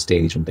stormed the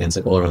stage and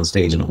dancing all around the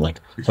stage, and I'm like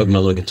hugging my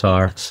little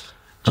guitar.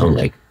 I'm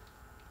like,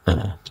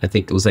 I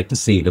think it was like the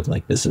seed of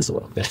like, this is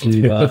what I'm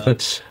doing. Wow.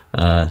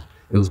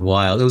 It was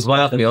wild. It was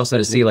wild for me also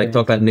to see, like,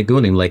 talk about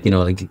nigunim, like,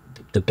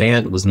 the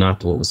band was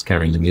not what was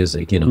carrying the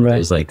music, Right. It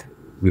was like,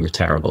 we were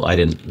terrible. I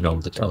didn't know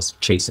that I was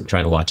chasing,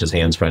 trying to watch his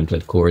hands trying to play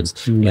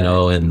chords,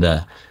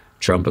 and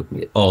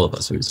trumpet, all of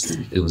us,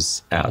 it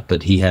was out.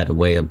 But he had a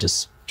way of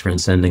just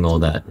transcending all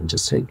that, and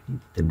just saying,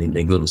 the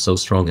nigunim was so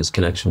strong, his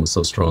connection was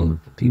so strong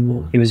with the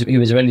people. He was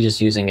really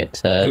just using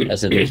it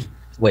as a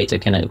way to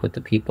connect with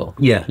the people.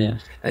 Yeah.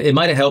 It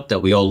might have helped that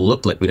we all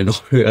looked like we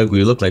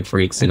looked like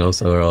freaks, so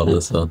we're all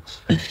this.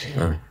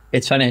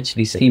 It's funny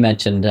actually. He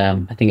mentioned,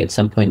 I think at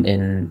some point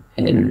in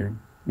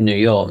New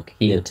York,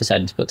 he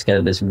decided to put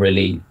together this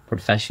really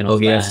professional. Oh,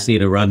 he has to see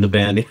to run the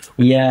band.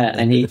 Yeah,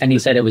 and he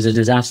said it was a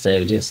disaster.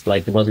 It just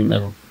like it wasn't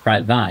the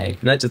right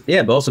vibe. Not just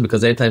but also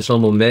because anytime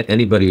Shlomo met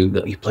anybody,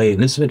 you play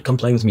an instrument, come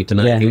play with me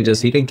tonight. Yeah.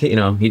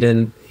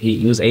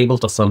 He was able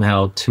to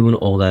somehow tune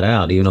all that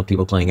out, even though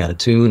people playing out of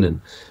tune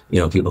and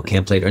people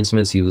can't play their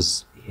instruments.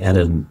 He had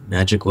a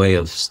magic way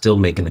of still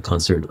making the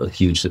concert a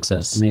huge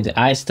success. Amazing.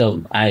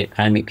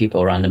 I meet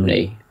people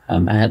randomly.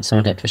 I had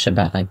someone at for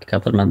Shabbat like a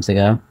couple of months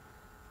ago,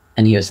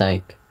 and he was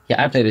like,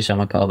 "Yeah, I played with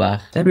Shlomo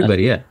Carlebach."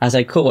 Everybody, yeah. I was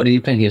like, "Cool. What did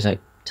you play?" And he was like,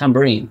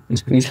 "Tambourine."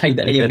 And he's like,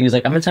 he was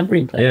like, "I'm a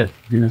tambourine player."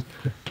 Yeah.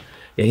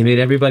 Yeah, he made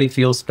everybody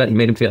feel special. He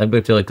made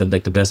everybody feel like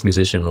the best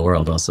musician in the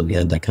world. Also, he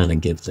had that kind of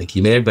gift. Like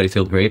he made everybody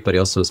feel great, but he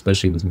also,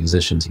 especially with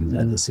musicians, he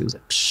had this. He was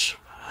like, psh.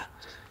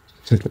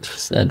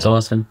 That's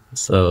awesome.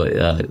 So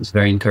it was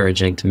very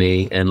encouraging to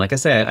me. And like I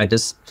say,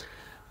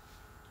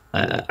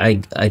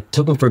 I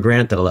took him for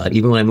granted a lot.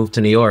 Even when I moved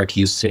to New York, he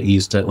used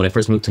to when I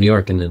first moved to New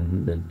York in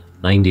the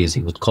 90s,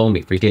 he would call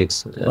me for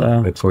gigs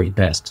right before he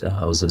passed.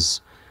 I was his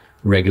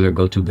regular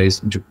go-to bass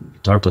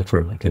guitar player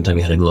for like anytime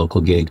he had a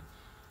local gig.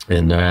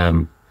 And I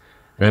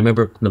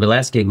remember the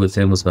last gig with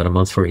him was about a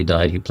month before he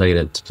died. He played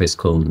at a place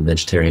called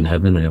Vegetarian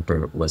Heaven in the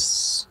Upper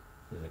West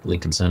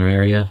Lincoln Center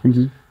area.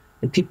 Mm-hmm.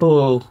 And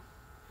people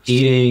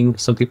eating,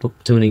 some people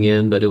tuning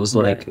in, but it was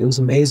like, it was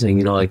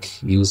amazing, like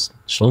he was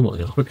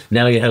Shlomo,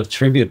 Now you have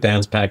tribute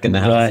bands back in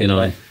the house,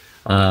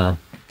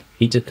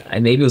 he just,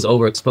 maybe it was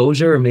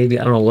overexposure, or maybe,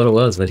 I don't know what it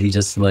was, but he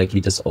just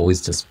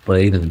always just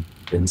played and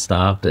didn't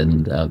stop.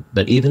 And,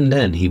 but even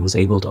then, he was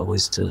able to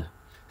always to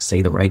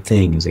say the right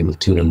thing. He was able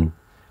to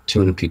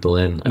tune people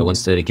in. Mm-hmm. I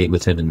once did a gig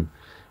with him and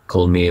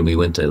called me, and we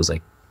went to, it was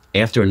like,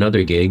 after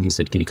another gig, he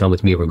said, "Can you come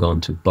with me? We're going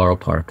to Borough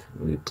Park."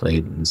 We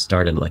played and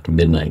started like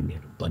midnight. We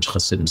had a bunch of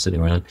Hasidim sitting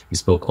around. He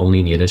spoke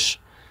only in Yiddish,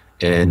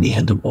 and he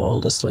had them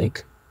all just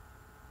like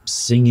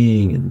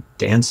singing and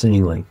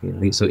dancing. Like,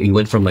 so he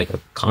went from like a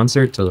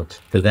concert to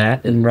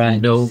that, and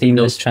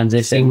seamless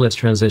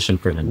transition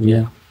for him.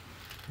 Yeah.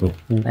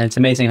 And it's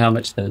amazing how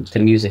much the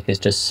music is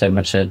just so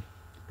much a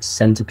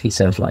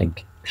centerpiece of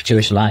like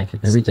Jewish life.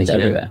 Everything's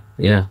everywhere.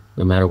 Yeah,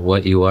 no matter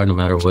what you are, no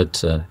matter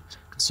what.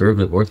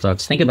 Conservative,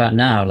 Orthodox. Think about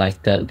now,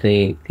 like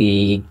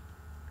the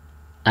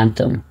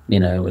anthem.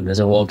 There's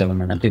a war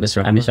government and people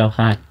say, "I'm so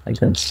high." Like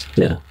that's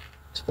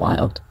it's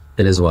wild.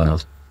 It is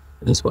wild.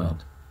 It is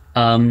wild.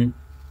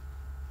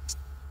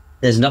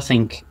 There's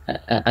nothing.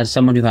 As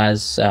someone who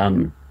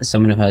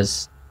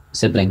has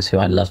siblings who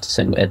I love to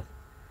sing with,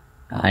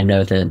 I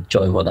know the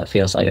joy of what that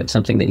feels like. It's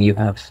something that you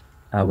have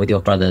with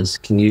your brothers.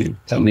 Can you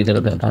tell me a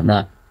little bit about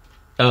that?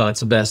 Oh,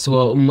 it's the best.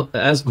 Well,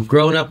 as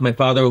growing up, my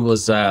father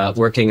was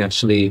working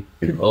actually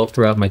all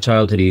throughout my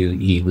childhood.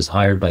 He was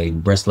hired by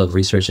Breslov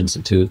Research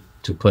Institute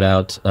to put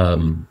out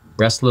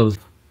Breslov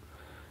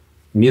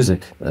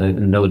music.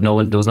 There was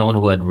no one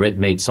who had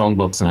made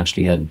songbooks and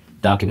actually had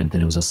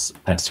documented. It was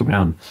just passed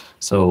around.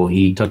 So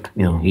he took,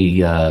 he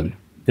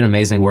did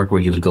amazing work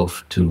where he would go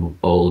to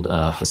old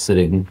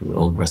Hasidim,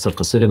 old Breslov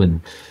Hasidim,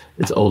 and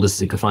it's oldest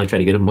he could find, try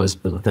to get him as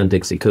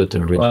authentic as he could to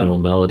original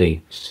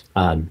melody.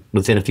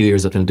 Within a few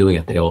years of him doing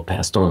it, they all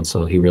passed on.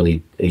 So he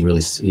really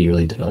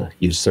did a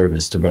huge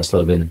service to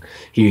Breslov, and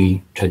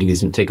he tried to be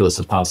as meticulous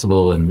as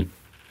possible and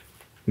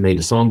made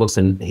the songbooks.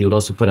 And he would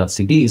also put out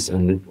CDs.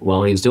 And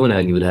while he was doing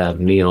that, he would have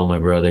me and all my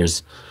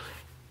brothers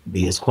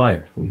be his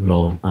choir. He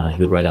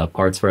would write out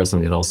parts for us,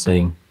 and we'd all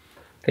sing.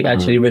 They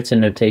actually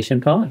written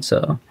notation parts,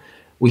 or?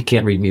 We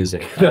can't read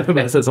music.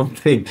 That's the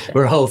thing.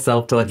 We're all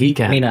self-taught. He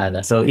can't. Me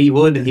neither. So he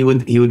would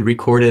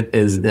record it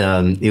as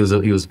he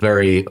was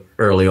very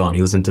early on.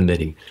 He was into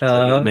MIDI.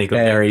 So he would make a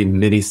very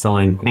MIDI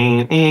sign.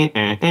 He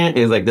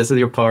was like, "This is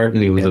your part,"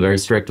 and he was very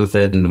strict with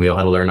it. And we all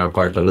had to learn our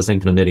part by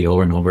listening to the MIDI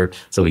over and over.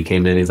 So he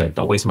came in. He's like,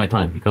 "Don't waste my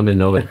time. You come in,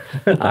 know it."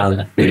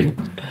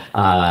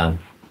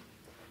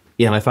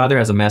 Yeah, my father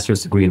has a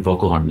master's degree in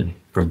vocal harmony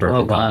from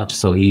Berkeley College.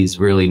 So he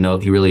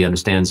really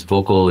understands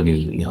vocal, and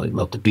he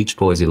loved the Beach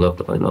Boys. He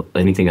loved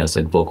anything that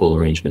said vocal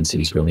arrangements. He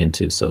was really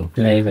into. So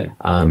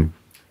and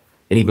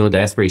even with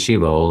Diaspora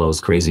Yeshiva, all those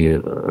crazy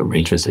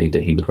arrangements that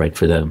he would write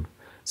for them.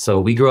 So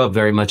we grew up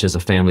very much as a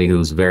family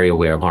who's very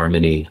aware of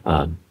harmony.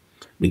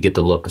 We get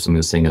the look of someone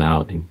who's singing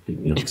out.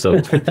 So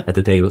at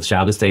the table,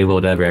 Shabbos table,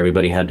 whatever,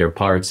 everybody had their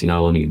parts.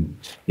 And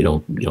you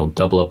don't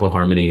double up with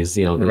harmonies.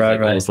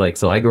 Right. It's like,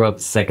 so I grew up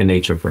second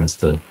nature for us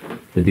to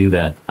do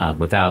that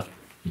without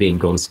going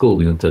to school.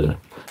 We went to the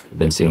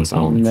Benzion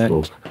Solomon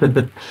school.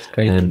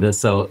 And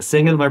so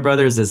singing with my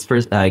brothers is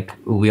first, like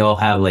we all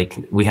have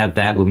we have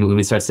that when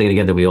we start singing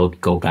together, we all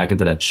go back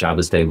into that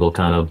Shabbos table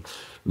kind of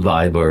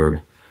vibe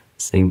or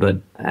sing. But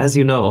as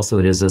you know, also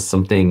it is just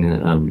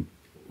something.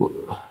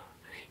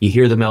 You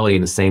hear the melody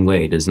in the same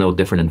way. There's no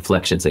different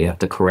inflections that you have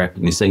to correct.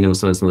 When you sing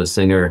with a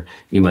singer,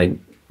 you might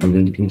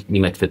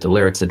fit the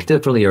lyrics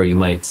differently, or you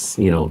might,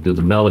 do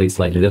the melody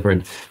slightly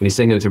different. When you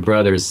sing with your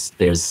brothers,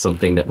 there's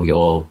something that we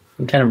all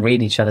kind of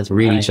read each other.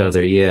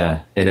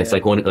 Yeah. And it's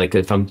like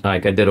if I'm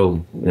like I did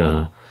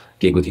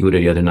gig with Yehuda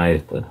the other night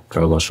at the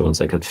Carlebach show. And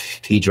it's like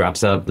if he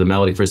drops out the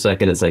melody for a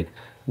second, it's like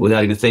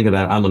without even thinking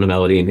about it, I'm on the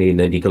melody, and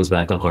then he comes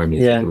back on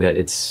harmony. Yeah,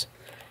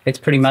 it's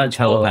pretty much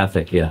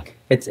telepathic. Yeah,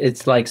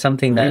 it's like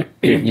something that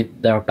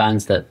there are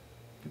bands that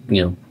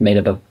made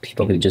up of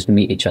people who just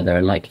meet each other,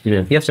 and like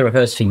you have to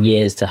rehearse for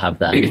years to have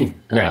that.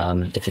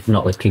 If it's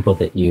not with people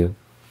that you.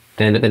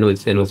 And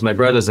with my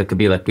brothers, it could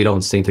be like we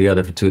don't sing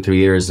together for 2 or 3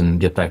 years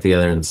and get back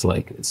together, and it's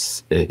like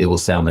it will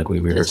sound like we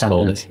rehearsed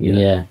it.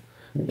 Yeah,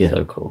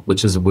 so cool.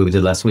 Which is what we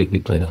did last week. We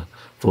played a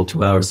full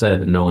 2-hour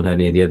set, and no one had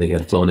any idea they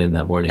got flown in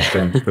that morning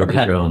from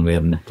Israel, and we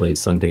haven't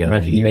sung together.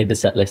 Right. You made the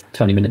set list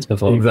 20 minutes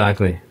before.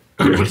 Exactly.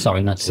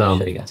 Sorry, not to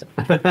show you guys.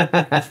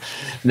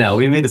 No,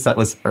 we made the set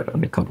list a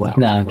couple hours.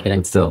 No, I'm kidding.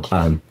 But still,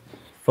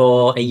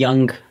 for a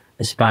young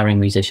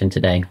aspiring musician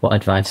today, what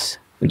advice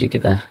would you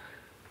give there?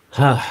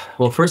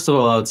 Well, first of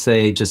all, I would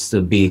say just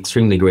to be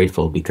extremely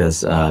grateful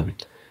because,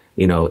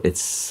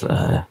 it's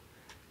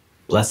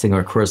blessing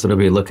or curse,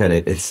 whatever you look at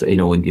it. It's,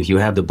 if you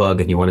have the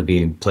bug and you want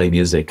to play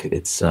music,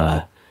 it's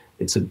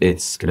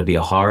going to be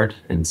hard,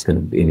 and it's going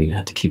to be, you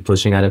have to keep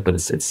pushing at it, but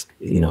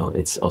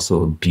it's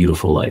also a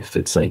beautiful life.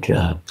 It's like,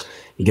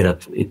 you get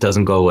up, it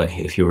doesn't go away.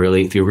 If you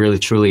really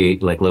truly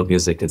like love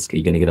music,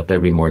 you're going to get up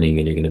every morning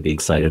and you're going to be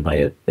excited by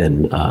it.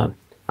 And,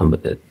 I'm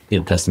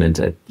testament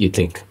to you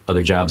think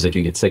other jobs that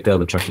you get sick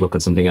of and try to look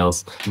at something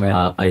else.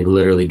 Right. I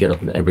literally get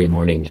up every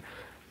morning,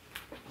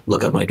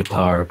 look at my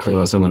guitar,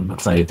 or someone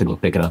excited to go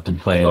pick it up and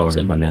play it, or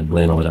my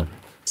mandolin or whatever.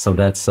 So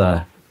that's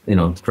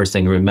first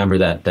thing, remember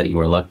that you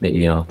were lucky,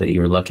 that you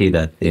were lucky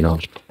that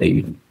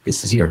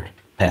this is your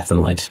path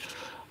in life.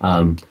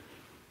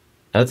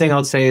 Other thing I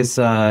would say is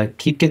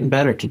keep getting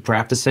better, keep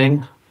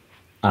practicing,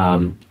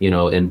 and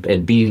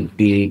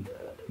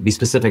be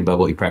specific about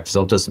what you practice.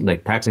 Don't just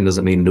practicing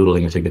doesn't mean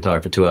noodling with your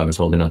guitar for 2 hours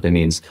holding up. It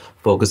means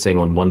focusing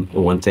on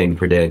one thing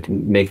per day.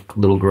 Make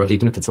little growth,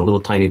 even if it's a little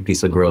tiny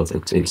piece of growth.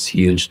 It's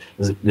huge.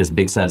 There's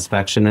big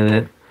satisfaction in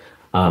it.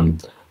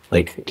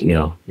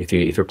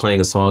 If you're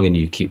playing a song and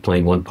you keep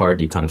playing one part,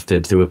 you kind of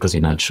fib through it because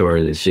you're not sure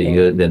it's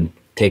good, then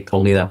take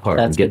only that part.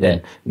 That's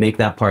make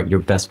that part your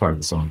best part of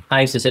the song.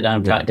 I used to sit down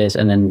and practice,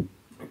 and then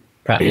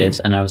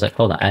and I was like,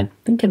 hold on, I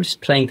think I'm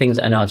just playing things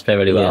that I know how to play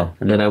really well. Yeah.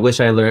 And then I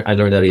wish I learned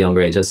at a younger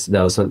age.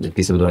 That was a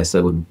piece of advice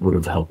that would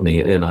have helped me.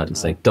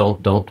 It's like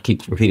don't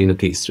keep repeating the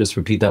piece. Just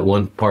repeat that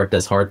one part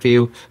that's hard for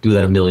you. Do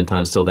that 1,000,000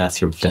 times till that's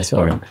your best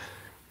part.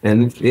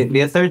 And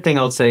the third thing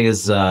I would say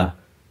is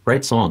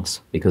write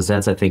songs, because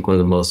that's, I think,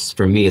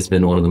 for me, it's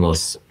been one of the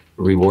most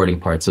rewarding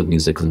parts of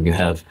music. When you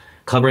have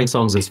covering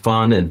songs is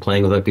fun, and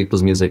playing with other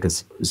people's music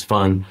is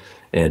fun,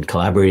 and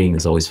collaborating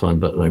is always fun.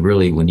 But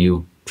really, when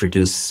you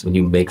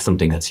make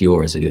something that's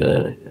yours, a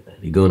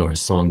nigun or a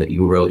song that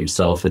you wrote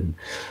yourself, and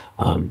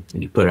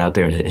you put it out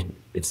there, and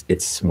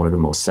it's one of the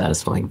most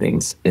satisfying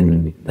things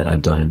that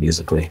I've done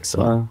musically. So,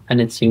 wow.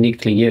 And it's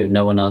uniquely you.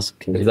 No one else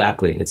can.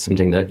 Exactly. It's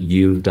something that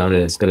you've done,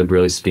 and it's going to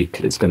really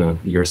speak.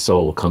 Your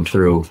soul will come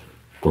through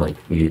like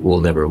you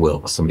never will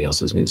with somebody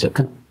else's music.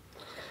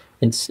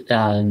 It's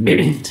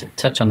to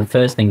touch on the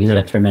first thing you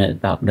said for a minute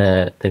about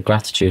the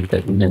gratitude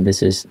that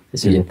this is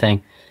your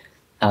thing.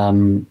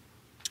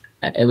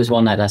 It was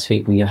one night last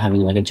week when you were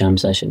having like a jam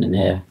session in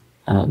here,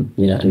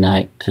 at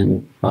night,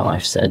 and my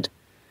wife said, do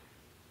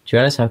you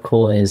realize how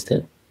cool it is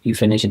that you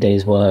finish a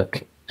day's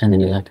work and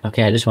then you're like,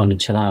 okay, I just want to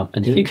chill out,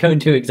 and you go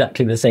and do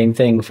exactly the same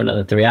thing for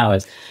another 3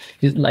 hours.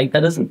 Like, that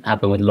doesn't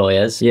happen with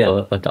lawyers.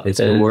 Or doctors.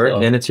 It's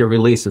work and it's your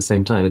release at the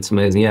same time. It's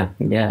amazing. Yeah.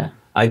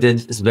 I did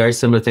this very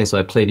similar thing. So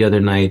I played the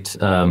other night,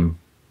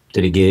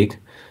 did a gig,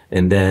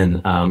 and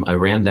then I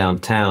ran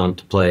downtown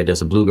to play.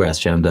 There's a bluegrass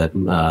jam that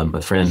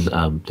a friend,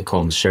 they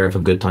call him the Sheriff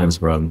of Good Times,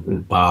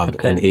 Bob,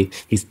 and he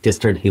was his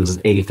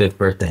 85th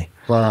birthday.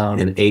 Wow.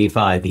 In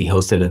 85, he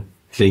hosted a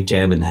big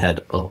jam and had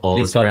all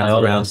his friends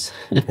around.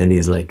 And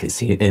he's like,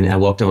 and I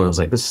walked over and I was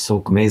like, this is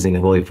so amazing.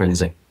 And all friend,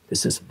 he's like,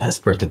 this is the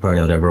best birthday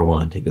party I'd ever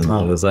want. He goes,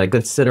 I was like,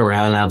 let's sit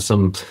around and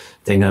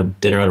have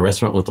dinner at a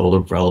restaurant with older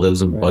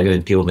relatives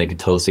and people making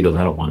toast. He goes,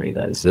 I don't want any of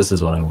that. This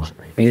is what I want.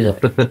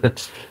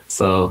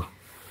 So,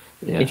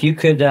 yeah. If you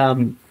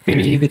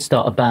could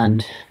start a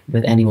band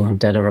with anyone,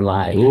 dead or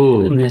alive,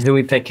 who are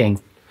we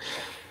picking?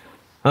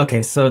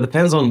 Okay, so it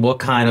depends on what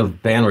kind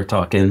of band we're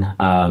talking.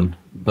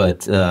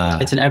 But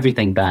it's an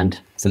everything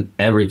band. It's an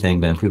everything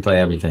band. We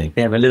play everything.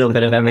 They have a little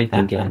bit of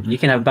everything. You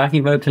can have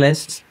backing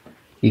vocalists.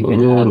 You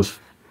can have.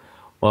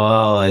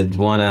 Well, I'd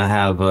want to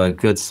have a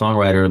good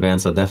songwriter in a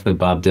band, so definitely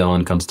Bob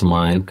Dylan comes to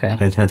mind. Okay.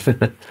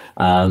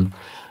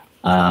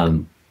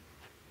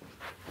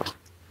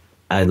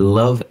 I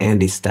love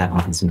Andy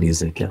Statman's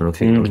music. I don't know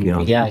if you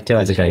know. Yeah, I do.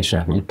 He's a guy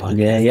Statman.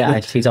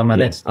 Yeah, he's on my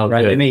list. Oh,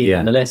 right good. with me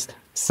on the list.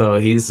 So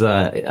he's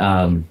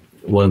one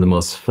of the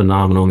most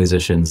phenomenal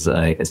musicians,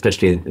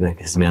 especially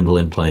his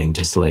mandolin playing,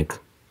 just like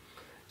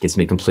gets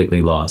me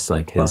completely lost.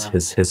 Like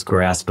his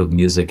grasp of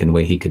music and the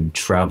way he can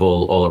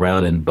travel all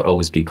around but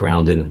always be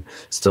grounded and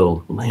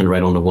still land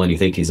right on the one. You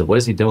think what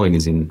is he doing?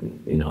 Is he,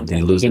 did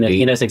he lose the beat?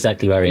 He knows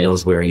exactly where he is. He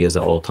knows where he is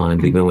at all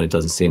times, even when it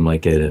doesn't seem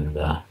like it.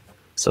 And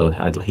so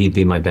he'd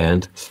be my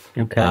band.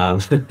 Okay.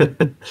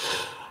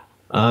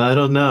 I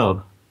don't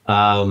know.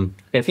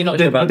 If you're not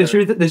sure about the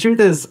truth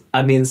is,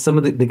 I mean, some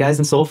of the guys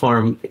in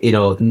Soulfarm, you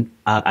know,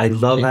 I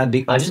love that.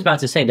 I was just about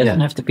to say, it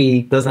doesn't have to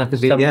be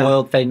some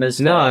world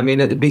famous. No, I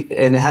mean, and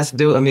it has to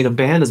do. I mean, a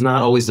band is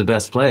not always the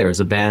best players.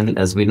 A band,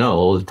 as we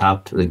know, the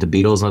top, like the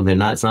Beatles, they're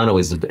not. It's not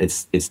always.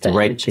 It's the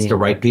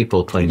right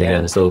people playing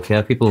together. So if you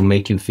have people who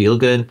make you feel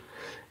good,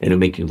 and it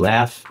make you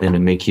laugh, and it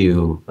make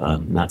you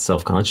not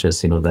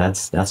self-conscious, you know,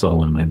 that's what I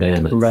want in my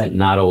band. It's right.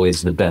 Not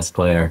always the best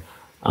player.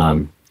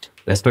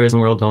 Best players in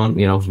the world don't,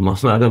 you know,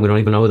 most of them, we don't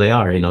even know who they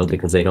are, you know,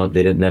 because they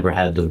didn't never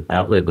had the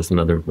outlet with a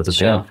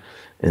band.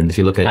 And if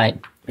you look at, I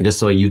just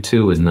saw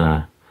U2 in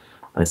at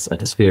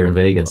the Sphere in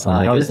Vegas.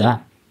 How was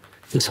that?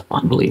 It was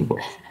unbelievable.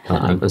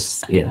 It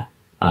was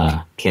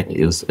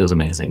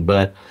amazing.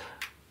 But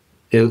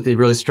it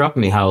really struck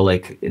me how,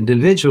 like,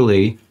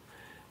 individually,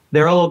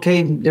 they're all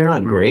okay. They're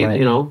not great, right.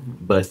 You know,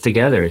 but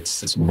together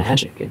it's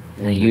magic.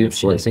 It's a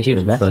huge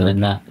lesson in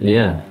that.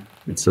 Yeah.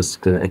 It's just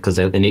because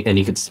and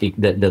you could see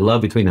that the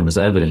love between them is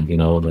evident, you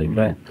know,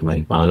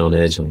 like bound on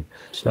edge, like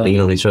lean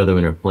on each other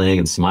when they're playing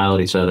and smile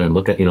at each other and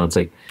look at, you know, it's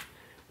like,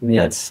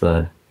 that's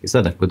you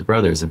said that with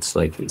brothers. It's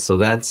like, so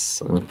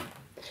that's.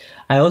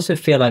 I also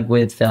feel like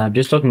with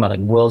just talking about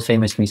like world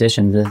famous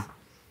musicians,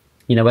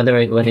 you know,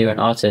 whether you're an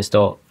artist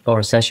or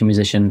a session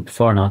musician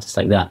for an artist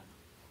like that,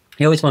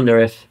 you always wonder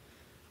if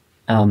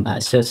at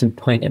a certain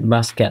point it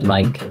must get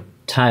like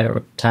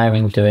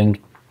tiring doing.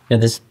 You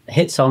know, there's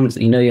hit songs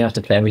that you know you have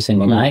to play every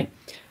single night.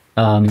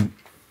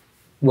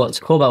 What's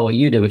cool about what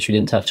you do, which we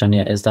didn't touch on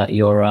yet, is that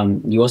you're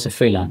you also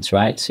freelance,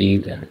 right? So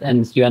you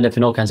end up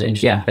in all kinds of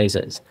interesting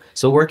places.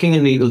 So living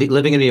in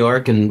New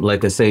York, and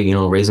like I say, you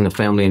know, raising a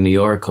family in New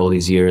York all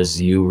these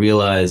years, you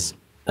realize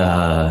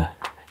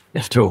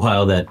after a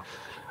while that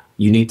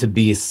you need to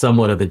be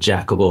somewhat of a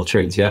jack of all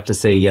trades. You have to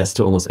say yes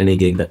to almost any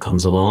gig that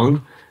comes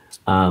along.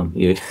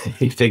 You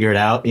figure it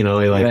out, you know,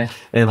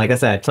 and like I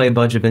said, I play a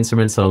bunch of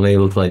instruments, so I'm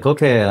able to like,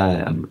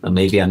 okay,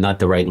 maybe I'm not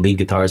the right lead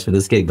guitarist for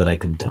this gig, but I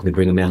can definitely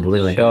bring a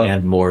mandolin,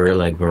 add more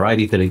like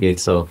variety to the gig.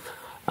 So,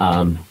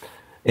 and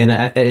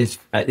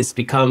it's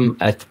become,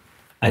 at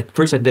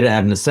first I did it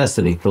out of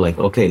necessity for like,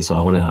 okay, so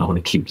I want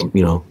to keep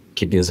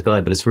music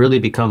alive, but it's really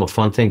become a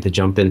fun thing to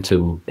jump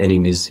into any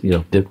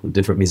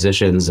different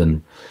musicians,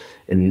 and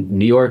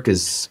New York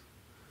is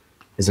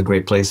a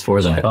great place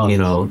for that. You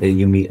know,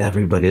 you meet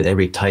everybody,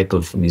 every type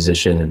of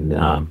musician,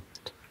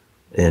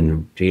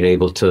 and being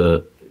able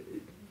to,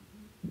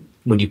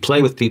 when you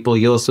play with people,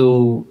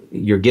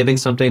 you're giving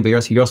something, but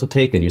you're also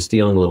taking, you're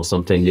stealing a little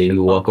something that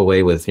you walk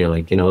away with. You're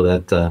like, you know,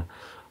 that I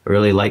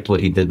really liked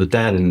what he did with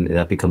that, and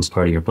that becomes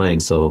part of your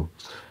playing. So,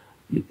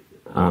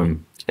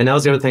 and that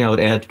was the other thing I would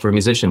add for a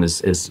musician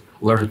is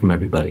learn from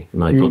everybody.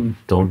 Like,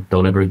 don't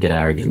ever get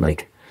arrogant.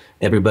 Like,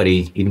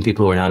 everybody, even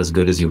people who are not as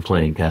good as you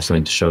playing, have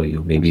something to show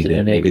you. Maybe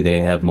they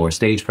have more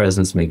stage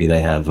presence. Maybe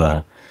they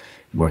have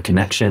more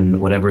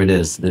connection. Whatever it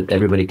is, that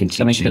everybody can teach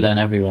you. Something to learn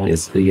everyone.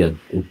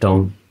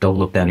 Don't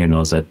look down your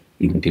nose at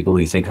even people who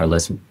you think are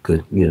less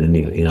good than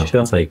you. You know,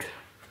 sure. It's like.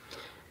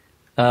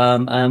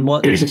 And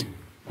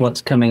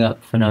what's coming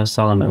up for Mevo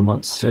Solomon?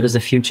 What does the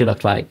future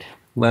look like?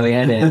 Where are we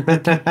headed?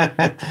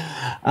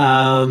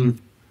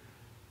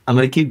 I'm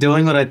going to keep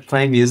doing what I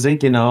play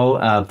music, you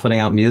know, putting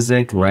out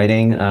music,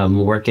 writing,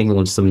 working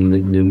on some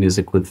new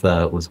music with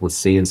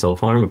C and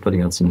Soulfarm. We're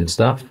putting out some new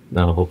stuff,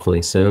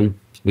 hopefully soon.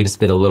 We just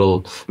did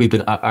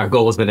our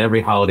goal has been every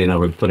holiday now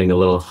we're putting a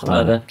little,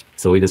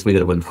 so we did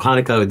it with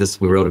Hanukkah.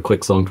 We wrote a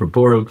quick song for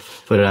Purim,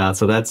 put it out.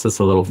 So that's just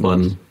a little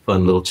fun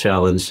little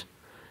challenge.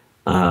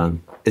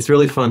 It's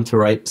really fun to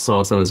write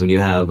songs sometimes when you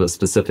have a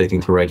specific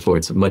thing to write for.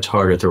 It's much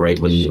harder to write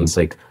when it's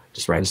like,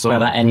 just write a song.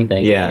 About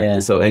anything. Yeah.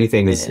 So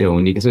anything is, you know,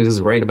 when you can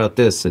just write about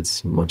this,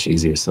 it's much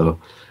easier. So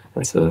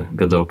that's a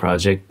good little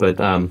project.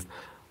 But I'm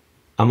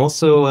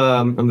also,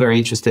 I'm very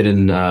interested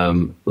in,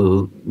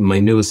 my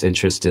newest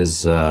interest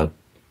is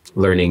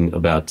learning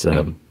about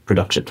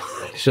production.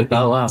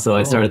 Oh, wow. So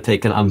I'm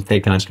taking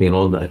actually an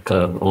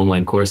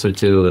online course or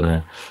two,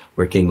 and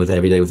working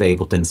every day with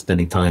Ableton,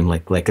 spending time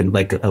like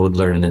I would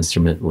learn an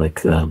instrument,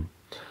 like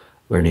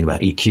learning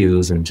about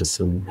EQs and just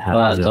how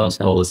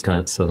awesome. All this kind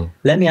of. So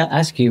let me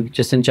ask you,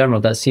 just in general,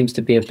 that seems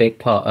to be a big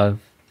part of.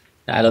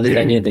 I love the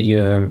idea that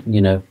you're,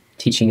 you know,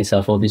 teaching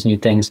yourself all these new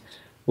things.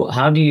 Well,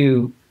 how do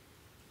you?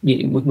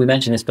 We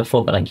mentioned this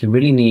before, but like you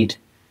really need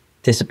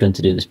discipline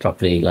to do this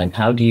properly. Like,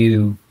 how do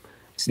you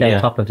stay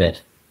on top of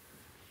it?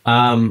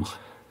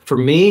 For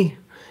me,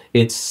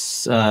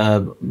 it's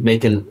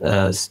making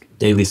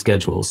daily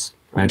schedules.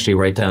 I actually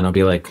write down. I'll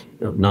be like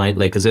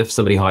like as if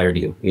somebody hired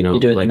you. You know, you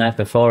do it like, the night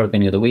before or the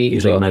beginning of the week.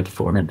 Usually the night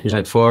before. The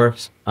night before,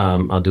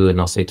 I'll do it, and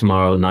I'll say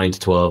tomorrow 9 to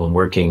 12. I'm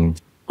working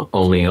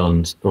only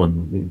on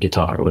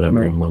guitar or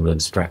whatever. I'm going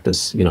to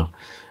practice. You know,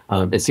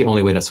 it's the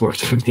only way that's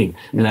worked for me.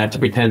 And I have to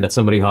pretend that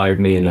somebody hired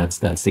me, and that's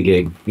the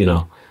gig. You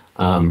know,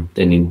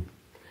 then you're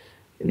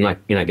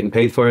not getting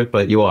paid for it,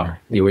 but you are.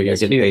 You're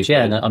getting paid.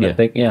 Yeah, on the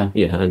big, on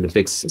the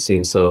big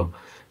scene. So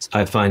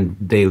I find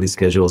daily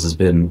schedules has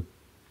been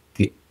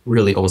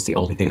really almost the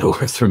only thing that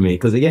works for me.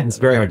 Because again, it's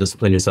very hard to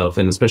discipline yourself,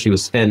 and especially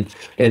with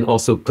and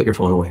also put your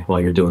phone away while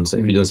you're doing. So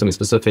if you're doing something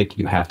specific,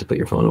 you have to put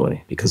your phone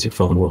away because your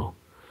phone will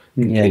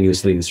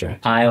continuously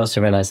distract. I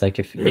also realize like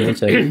if you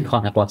also can't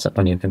have WhatsApp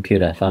on your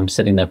computer, if I'm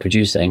sitting there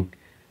producing,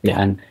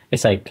 and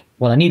it's like,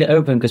 well, I need it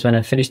open because when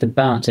I finish the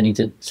bounce, I need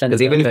to send it.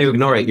 Because even if you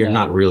ignore it, you're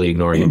not really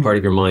ignoring it. Part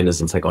of your mind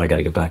is, it's like, oh, I got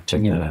to get back,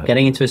 check that out.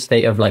 Getting into a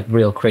state of like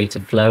real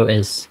creative flow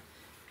it's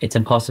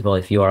impossible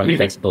if you are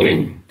accessible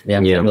to the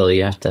unfamiliar.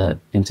 You have to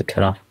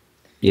cut off.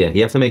 Yeah,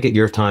 you have to make it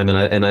your time,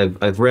 and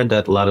I've read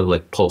that a lot of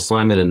like Paul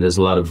Simon, and there's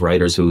a lot of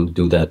writers who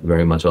do that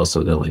very much.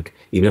 Also, they're like,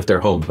 even if they're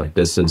home, like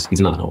he's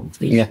not home.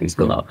 He's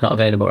not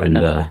available right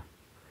now.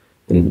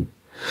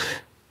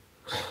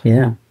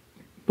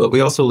 But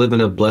we also live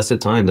in a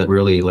blessed time that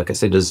really, like I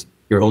said,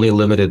 you're only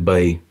limited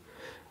by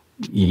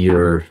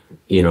your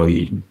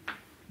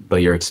by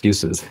your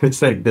excuses.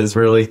 It's like there's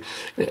really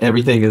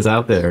everything is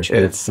out there.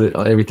 It's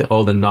everything.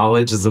 All the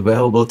knowledge is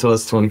available to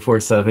us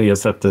 24/7. You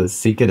just have to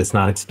seek it. It's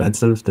not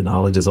expensive. The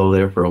knowledge is all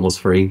there for almost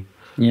free.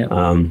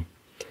 Yeah.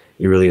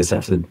 You really just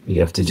have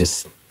to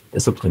just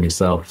discipline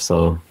yourself.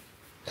 So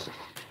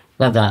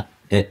love that.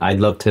 I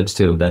love tips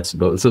too. That's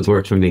what's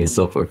worked for me.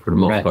 So for the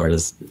most part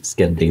is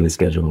getting daily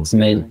schedules.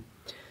 Amazing.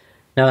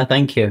 No,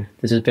 thank you.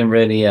 This has been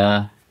really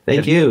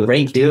thank you.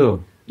 Great. Thank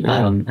you.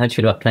 How do you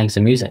feel about playing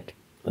some music?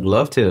 I'd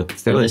love to.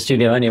 In the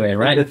studio anyway,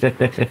 right?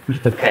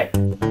 Okay.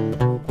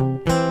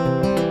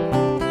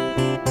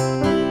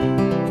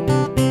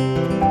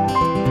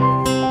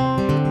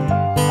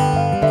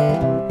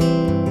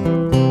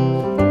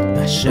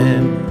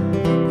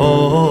 Hashem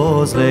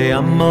oz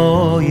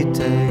le'amo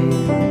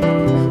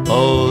yitein,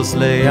 oz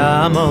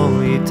le'amo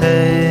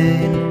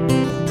yitein,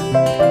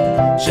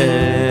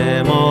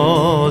 Hashem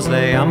oz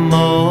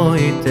le'amo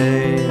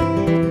yitein,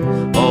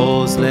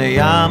 oz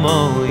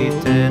le'amo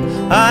yitein,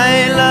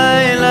 ay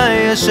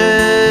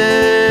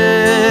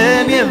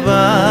Hashem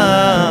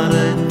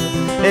yevarech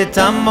et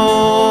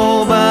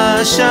amo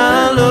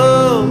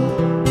b'shalom,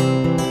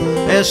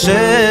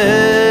 Hashem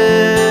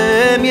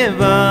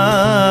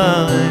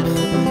yevarech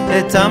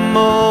et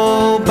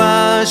amo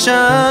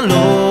b'shalom.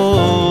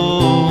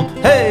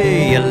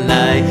 Hey,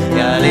 yalai,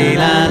 yalai,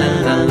 la la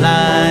la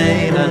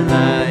la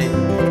la,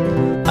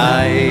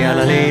 ay,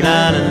 yalai, la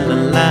la la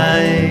la,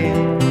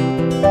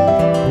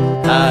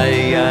 ay,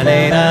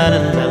 yalai, la la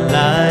la la.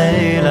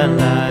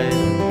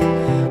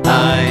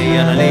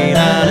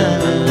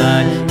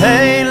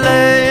 Hey,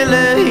 lay,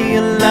 lay,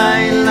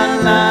 lay, la,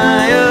 la,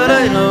 yo,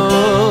 lay, lo.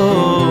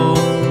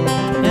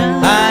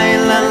 Ay,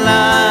 la,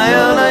 la,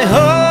 yo, lay,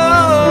 ho.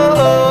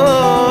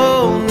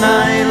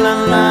 Ay, la,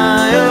 la,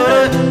 yo,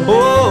 lay,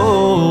 ho.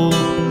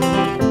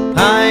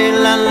 Ay,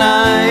 la, la,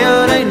 yo,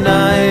 lay,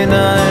 nay,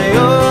 nay,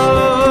 yo.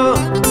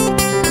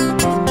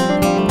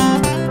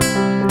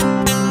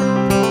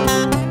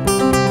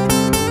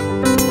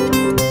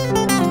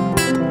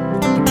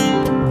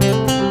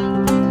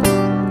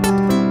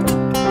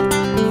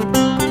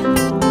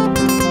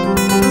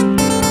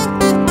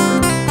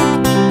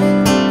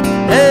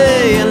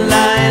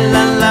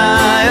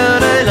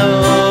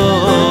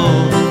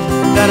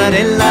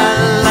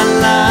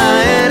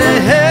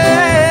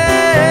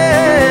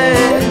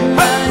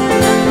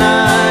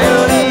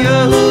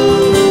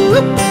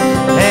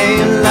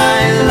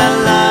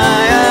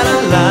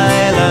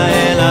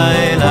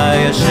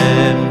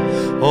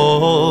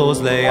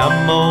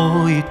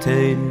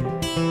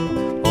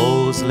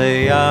 Oz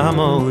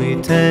le'amo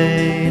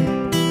yitein,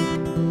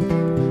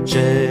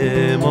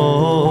 Shem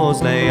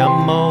oz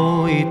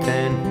le'amo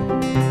yitein,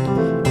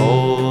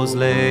 oz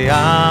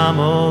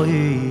le'amo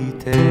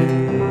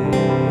yitein.